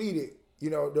completed,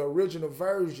 you know, the original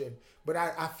version, but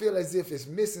I feel as if it's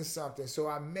missing something. So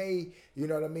I may, you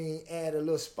know what I mean, add a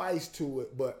little spice to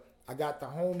it. But I got the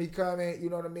homie coming, you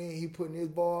know what I mean? He putting his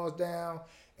balls down,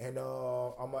 and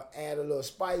I'm going to add a little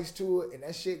spice to it, and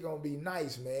that shit going to be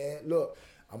nice, man. Look,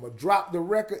 I'm going to drop the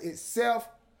record itself.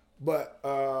 But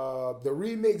the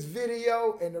remix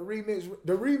video and the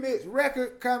remix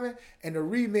record coming and the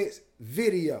remix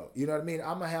video, you know what I mean?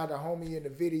 I'm going to have the homie in the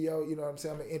video, you know what I'm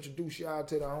saying? I'm going to introduce y'all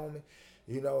to the homie,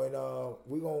 you know, and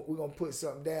we're gonna put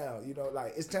something down, you know,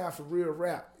 like it's time for real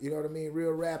rap, you know what I mean?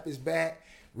 Real rap is back.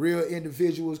 Real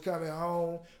individuals coming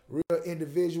home. Real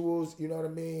individuals, you know what I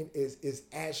mean, is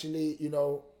actually, you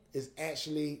know, is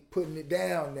actually putting it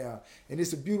down now. And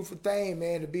it's a beautiful thing,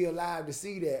 man, to be alive to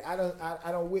see that.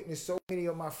 I don't witness so many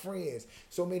of my friends,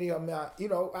 so many of my, you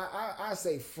know, I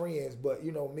say friends, but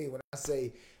you know me, when I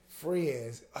say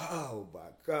friends, oh my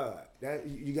God, that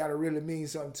you gotta really mean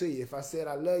something to you. If I said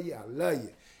I love you, I love you.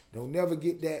 Don't never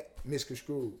get that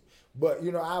misconstrued. But,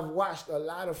 you know, I've watched a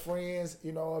lot of friends,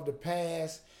 you know, of the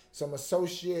past, some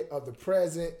associate of the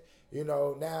present, you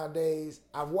know, nowadays.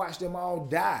 I've watched them all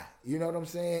die, you know what I'm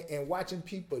saying? And watching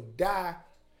people die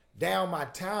down my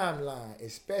timeline,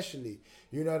 especially,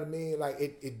 you know what I mean? Like,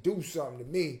 it do something to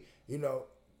me, you know,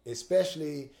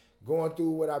 especially going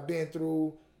through what I've been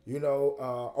through, you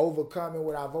know, overcoming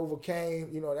what I've overcame,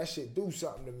 you know, that shit do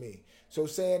something to me. So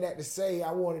saying that to say,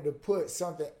 I wanted to put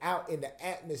something out in the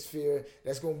atmosphere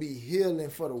that's going to be healing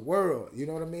for the world. You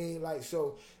know what I mean? Like,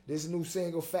 so this new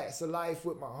single, Facts of Life,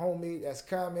 with my homie, that's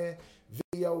coming,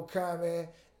 video coming.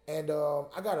 And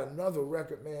I got another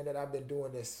record, man, that I've been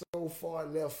doing that's so far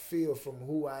left field from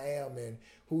who I am and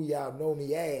who y'all know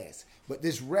me as. But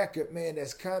this record, man,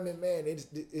 that's coming, man,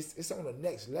 it's on the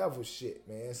next level shit,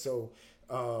 man. So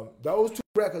those two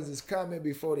records is coming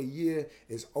before the year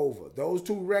is over. Those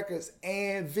two records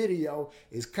and video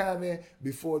is coming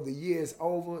before the year is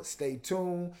over. Stay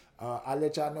tuned. I'll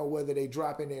let y'all know whether they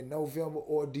dropping in November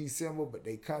or December, but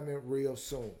they coming real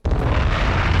soon.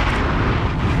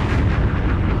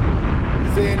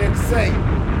 Saying that to say,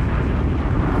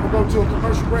 I'm going to go to a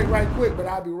commercial break right quick, but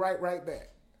I'll be right back.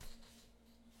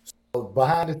 So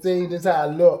behind the scenes, this is how I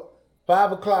look.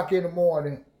 5 o'clock in the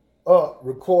morning, up,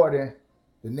 recording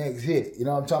the next hit. You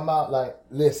know what I'm talking about? Like,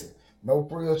 listen, no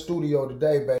Frill Studio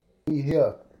today, baby. We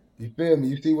here. You feel me?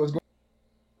 You see what's going on?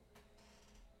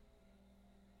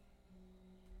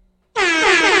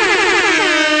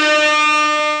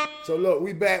 So look,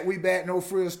 we back, no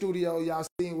Frill Studio. Y'all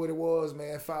seen what it was,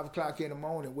 man. 5 o'clock in the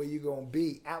morning, where you gonna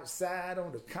be? Outside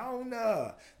on the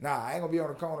corner. Nah, I ain't gonna be on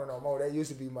the corner no more. That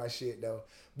used to be my shit though.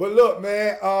 But look,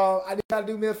 man, I need y'all to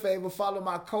do me a favor. Follow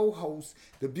my co-host,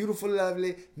 the beautiful,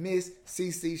 lovely Miss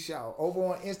CC Shaw.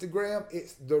 Over on Instagram,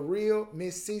 it's The Real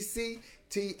Miss CC,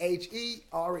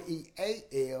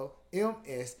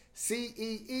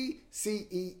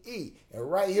 TheRealMsCeeCee.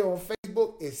 And right here on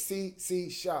Facebook, it's CC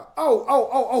Shaw.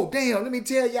 Oh, damn, let me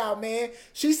tell y'all, man.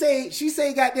 She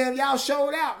say, goddamn, y'all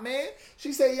showed out, man.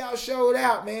 She say y'all showed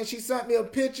out, man. She sent me a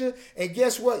picture, and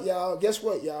guess what, y'all?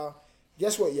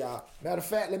 Matter of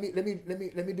fact, let me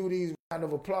do these round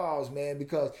of applause, man,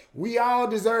 because we all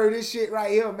deserve this shit right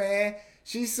here, man.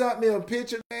 She sent me a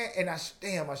picture, man, and I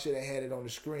should have had it on the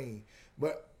screen.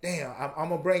 But damn, I'm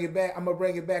gonna bring it back. I'm gonna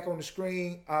bring it back on the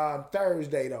screen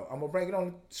Thursday though. I'm gonna bring it on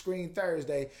the screen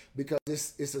Thursday because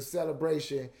it's a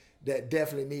celebration that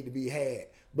definitely need to be had.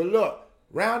 But look,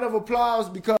 round of applause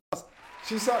because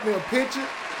she sent me a picture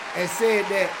and said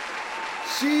that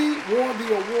she won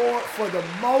the award for the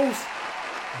most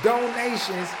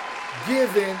donations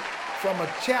given from a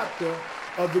chapter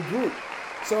of the group.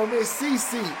 So Miss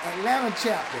CC, Atlanta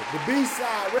chapter, the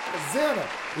B-side representative,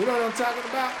 you know what I'm talking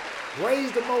about?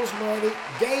 Raised the most money,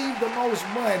 gave the most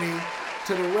money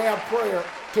to the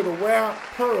Rare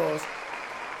Pearls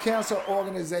Cancer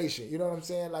Organization. You know what I'm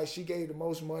saying? Like, she gave the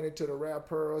most money to the Rare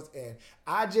Pearls, and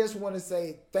I just want to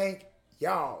say thank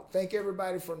y'all. Thank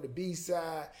everybody from the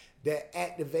B-side that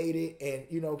activated and,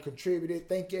 you know, contributed.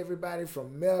 Thank everybody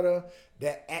from Meta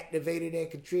that activated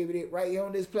and contributed right here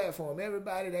on this platform.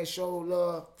 Everybody that showed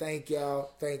love, thank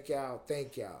y'all.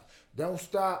 Don't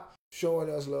stop showing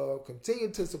us love.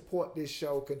 Continue to support this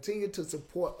show. Continue to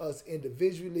support us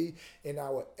individually in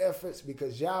our efforts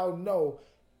because y'all know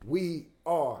we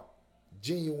are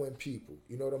genuine people.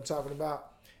 You know what I'm talking about?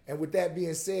 And with that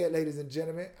being said, ladies and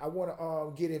gentlemen, I want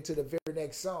to get into the very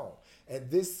next song. And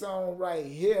this song right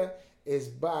here is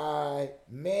by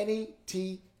Manny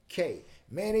TK.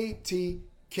 Manny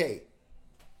TK.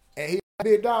 And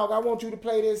big dog, I want you to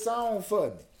play this song for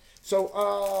me.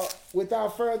 So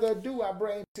without further ado, I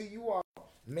bring to you all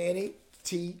Manny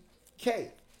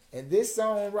TK. And this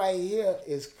song right here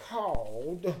is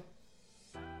called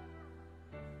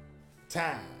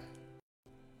Time.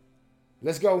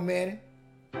 Let's go, Manny.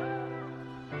 Are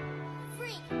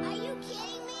you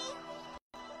kidding me?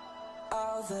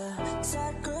 All the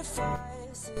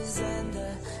sacrifices and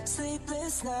the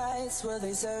sleepless nights, will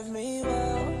they serve me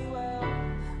well?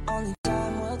 Only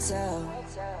time will tell.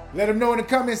 Let them know in the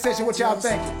comment section what y'all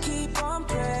think. Keep on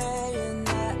praying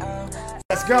that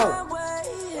Let's go.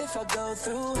 if I go go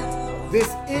through hell. This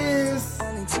is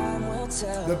Only time will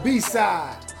tell. the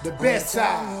B-side, the best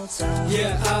Time will side. tell.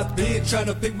 Yeah, I've been trying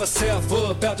to pick myself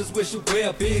up. I just wish you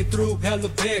well. Been through hella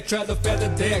bad, trying to feather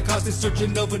that. Constantly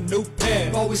searching of a new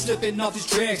path. Always slipping off these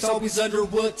tracks, always under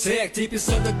attack.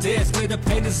 Deepest of the desk, where the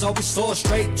pain is always sore.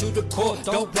 Straight to the core.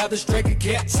 Don't have the strength, it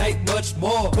can't take much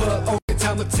more. But only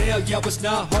time will tell. Yeah, it's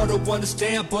not hard to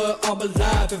understand, but I'm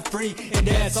alive and free. And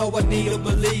that's all I need to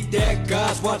believe that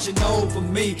God's watching over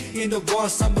me. In the warm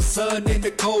summer sun, in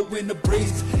the cold winter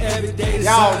breeze. Every day the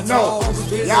Y'all signs know. are always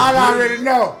visible. Y'all already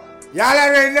know. Y'all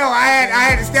already know. I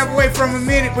had to step away from a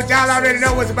minute, but y'all already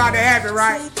know what's about to happen,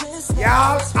 right?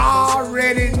 Y'all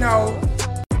already know.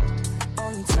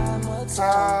 Only time will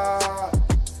tell.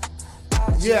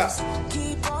 Yeah.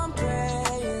 Keep on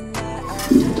praying that I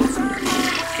will find my way.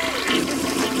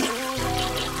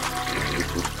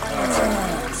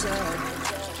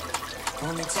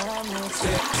 Only time will tell.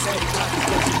 Say like it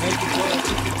doesn't make it well.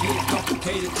 If it get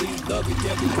complicated, we love it,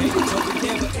 yeah, we hate it. So we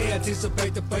never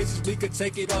anticipate the places we could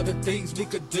take it, all the things we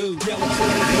could do. Yeah,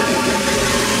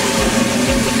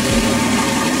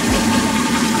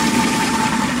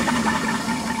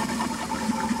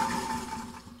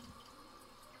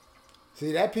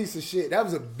 See, that piece of shit, that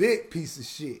was a big piece of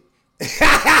shit.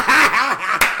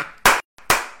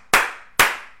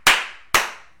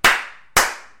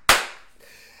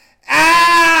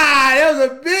 That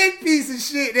was a big piece of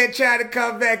shit that tried to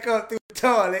come back up through the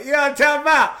toilet. You know what I'm talking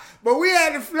about? But we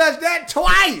had to flush that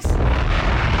twice.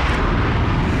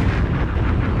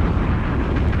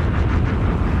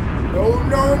 No,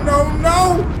 no, no,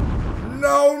 no.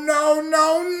 No, no,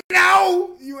 no,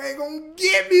 no. You ain't gonna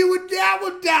get me with that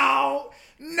one, dog.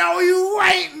 No, you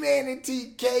ain't, Manny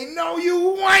TK. No,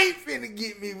 you ain't finna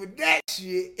get me with that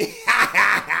shit.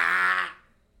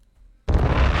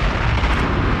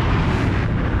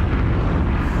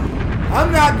 I'm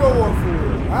not going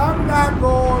for it. I'm not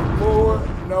going for it.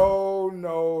 No,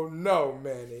 no, no,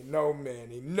 Manny. No,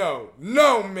 Manny. No.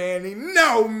 No, Manny.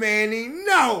 No, Manny.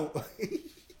 No.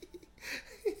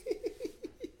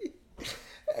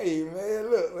 Hey,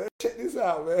 man, look, man. Check this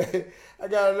out, man. I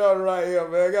got another right here,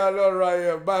 man. I got another right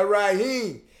here by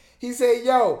Raheem. He said,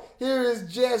 yo, here is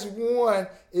just one.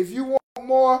 If you want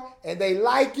more and they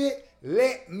like it,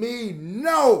 let me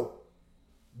know.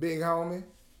 Big homie.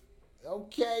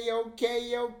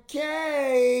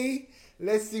 Okay.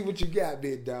 Let's see what you got,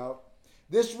 big dog.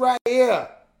 This right here,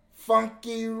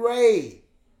 Funky Ray,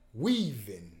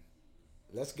 Weaving.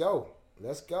 Let's go.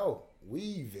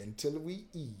 Weaving till we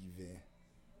even.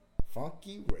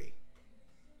 Funky Ray.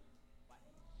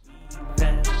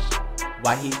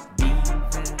 Why he leaving?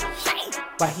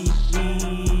 Why he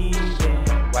leaving?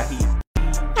 Why he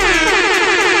leaving?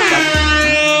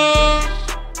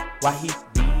 Why he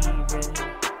leaving?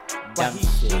 Dumb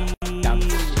shit.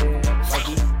 Why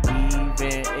he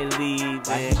leaving and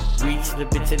leaving? Reach the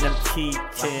bitch and I'm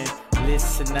teaching.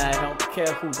 Listen, I don't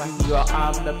care who you are.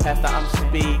 I'm the pastor, I'm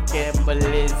speaking. But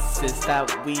listen, stop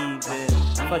weaving.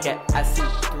 Fuck it, I see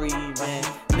 3 men.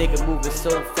 Nigga moving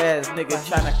so fast. Nigga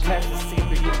tryna catch the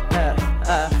secret you have.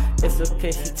 It's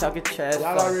okay, he talking trash.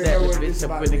 Y'all Fuck already that, know what the this bitch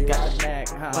about I really to be, got right? the knack.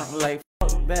 I'm like,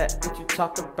 fuck that. What you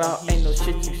talk about? Ain't no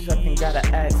shit you fucking gotta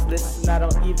ask. Listen, I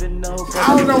don't even know.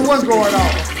 I don't know what's going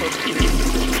on.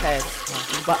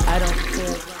 But I don't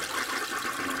care.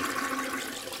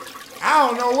 I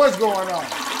don't know what's going on.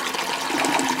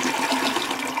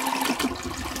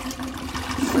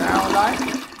 Sound like,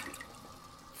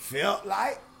 felt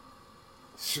like,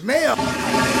 smell.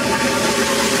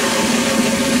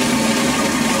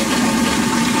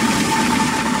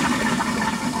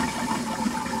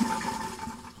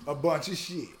 A bunch of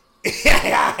shit.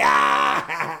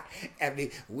 I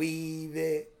be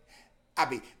weaving.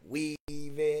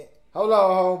 Hold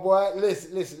on, homeboy.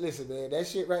 Listen, man. That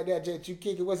shit right there, that you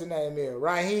kicking, what's the name here?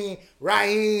 Raheem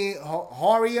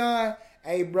Horion.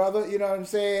 Hey, brother, you know what I'm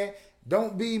saying?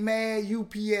 Don't be mad.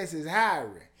 UPS is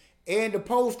hiring. And the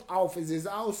post office is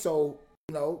also,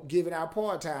 giving out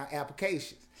part-time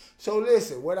applications. So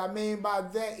listen, what I mean by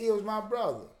that is, my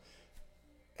brother,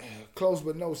 close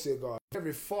but no cigar.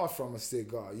 Very far from a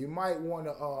cigar. You might want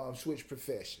to switch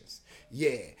professions.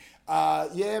 Yeah,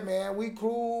 man, we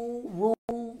cool, rule,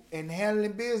 and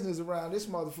handling business around this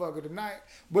motherfucker tonight.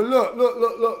 But look.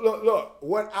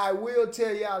 What I will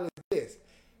tell y'all is this.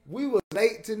 We was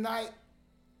late tonight,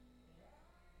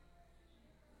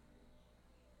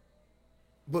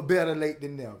 but better late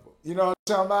than never. You know what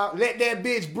I'm talking about? Let that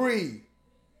bitch breathe.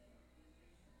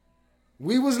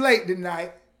 We was late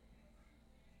tonight,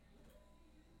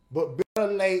 but better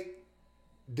late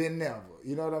than never.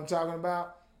 You know what I'm talking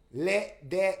about? Let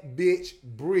that bitch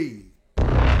breathe.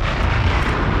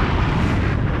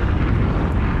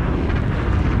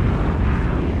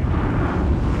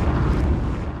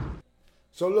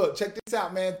 So look, check this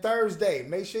out, man. Thursday,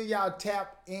 make sure y'all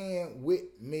tap in with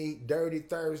me. Dirty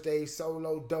Thursday,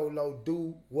 solo dolo.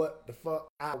 Do what the fuck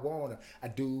I wanna. I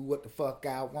do what the fuck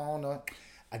I wanna.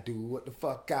 I do what the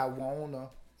fuck I wanna.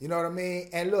 You know what I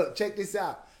mean? And look, check this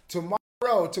out.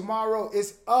 Tomorrow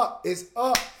it's up. It's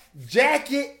up.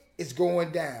 Jacket is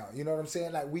going down. You know what I'm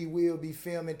saying? Like, we will be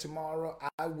filming tomorrow.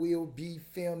 I will be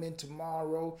filming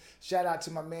tomorrow. Shout out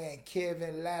to my man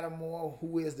Kevin Lattimore,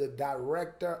 who is the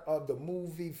director of the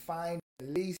movie Finding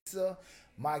Lisa.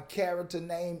 My character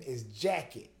name is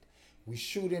Jacket. We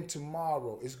shooting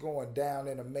tomorrow. It's going down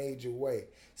in a major way.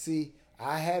 See,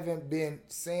 I haven't been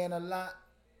saying a lot.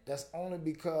 That's only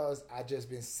because I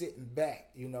just been sitting back,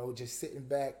 you know, just sitting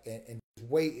back and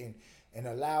waiting and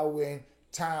allowing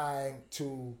time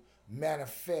to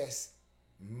manifest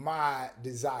my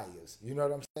desires. You know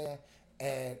what I'm saying?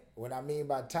 And what I mean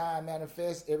by time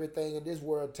manifest, everything in this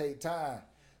world take time.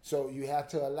 So you have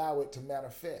to allow it to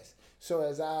manifest. So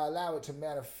as I allow it to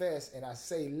manifest and I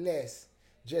say less,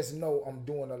 just know I'm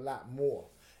doing a lot more.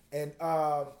 And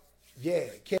yeah,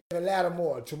 Kevin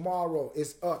Lattimore, tomorrow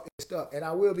it's up. And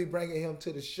I will be bringing him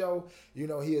to the show. You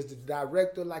know, he is the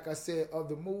director, like I said, of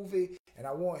the movie. And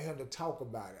I want him to talk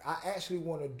about it. I actually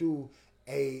want to do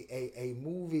a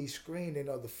movie screening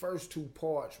of the first 2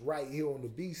 parts right here on the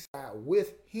B-side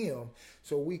with him,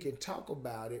 so we can talk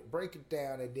about it, break it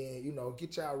down, and then, you know,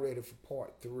 get y'all ready for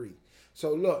part 3.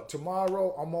 So look,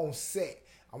 tomorrow I'm on set.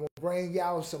 I'm going to bring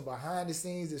y'all some behind the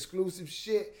scenes exclusive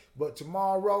shit, but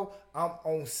tomorrow I'm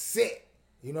on set.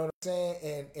 You know what I'm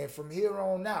saying? And from here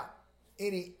on out,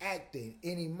 any acting,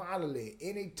 any modeling,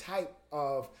 any type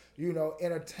of, you know,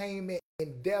 entertainment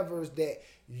endeavors that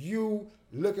you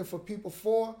looking for people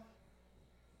for,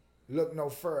 look no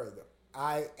further.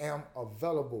 I am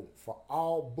available for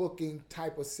all booking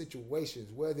type of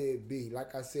situations, whether it be,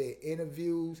 like I said,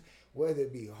 interviews, whether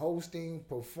it be hosting,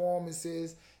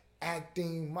 performances,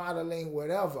 acting, modeling,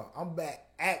 whatever. I'm back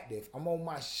active. I'm on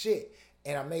my shit.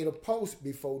 And I made a post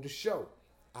before the show.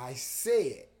 I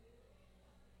said,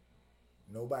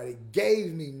 nobody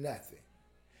gave me nothing.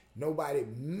 Nobody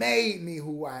made me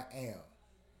who I am.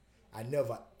 I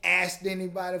never asked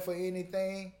anybody for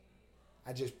anything.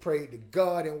 I just prayed to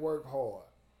God and worked hard.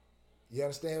 You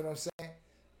understand what I'm saying?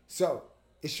 So,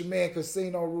 it's your man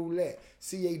Casino Roulette.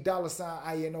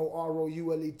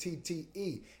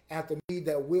 CA$INOROULETTE. After me,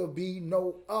 there will be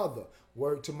no other.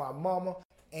 Word to my mama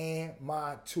and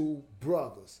my 2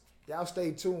 brothers. Y'all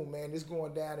stay tuned, man. This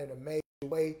going down in a major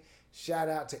way. Shout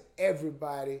out to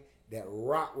everybody that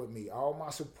rock with me. All my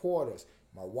supporters.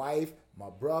 My wife, my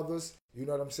brothers, you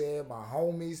know what I'm saying? My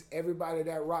homies, everybody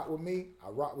that rock with me, I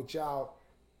rock with y'all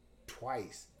 2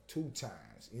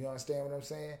 times. You understand what I'm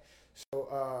saying?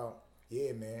 So,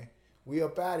 yeah, man. We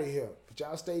up out of here. But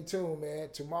y'all stay tuned, man.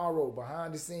 Tomorrow,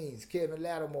 behind the scenes, Kevin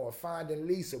Lattimore, Finding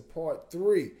Lisa, part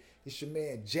 3. It's your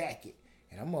man, Jacket.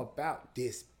 And I'm up out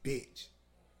this bitch.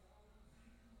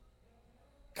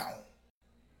 Gone.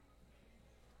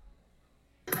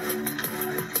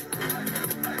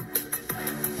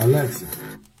 Alexa,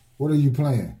 what are you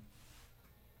playing?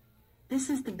 This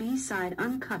is the B-side,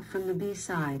 uncut from the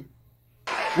B-side.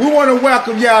 We want to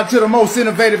welcome y'all to the most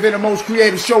innovative and the most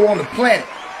creative show on the planet.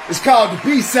 It's called the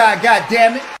B-side,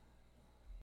 goddammit.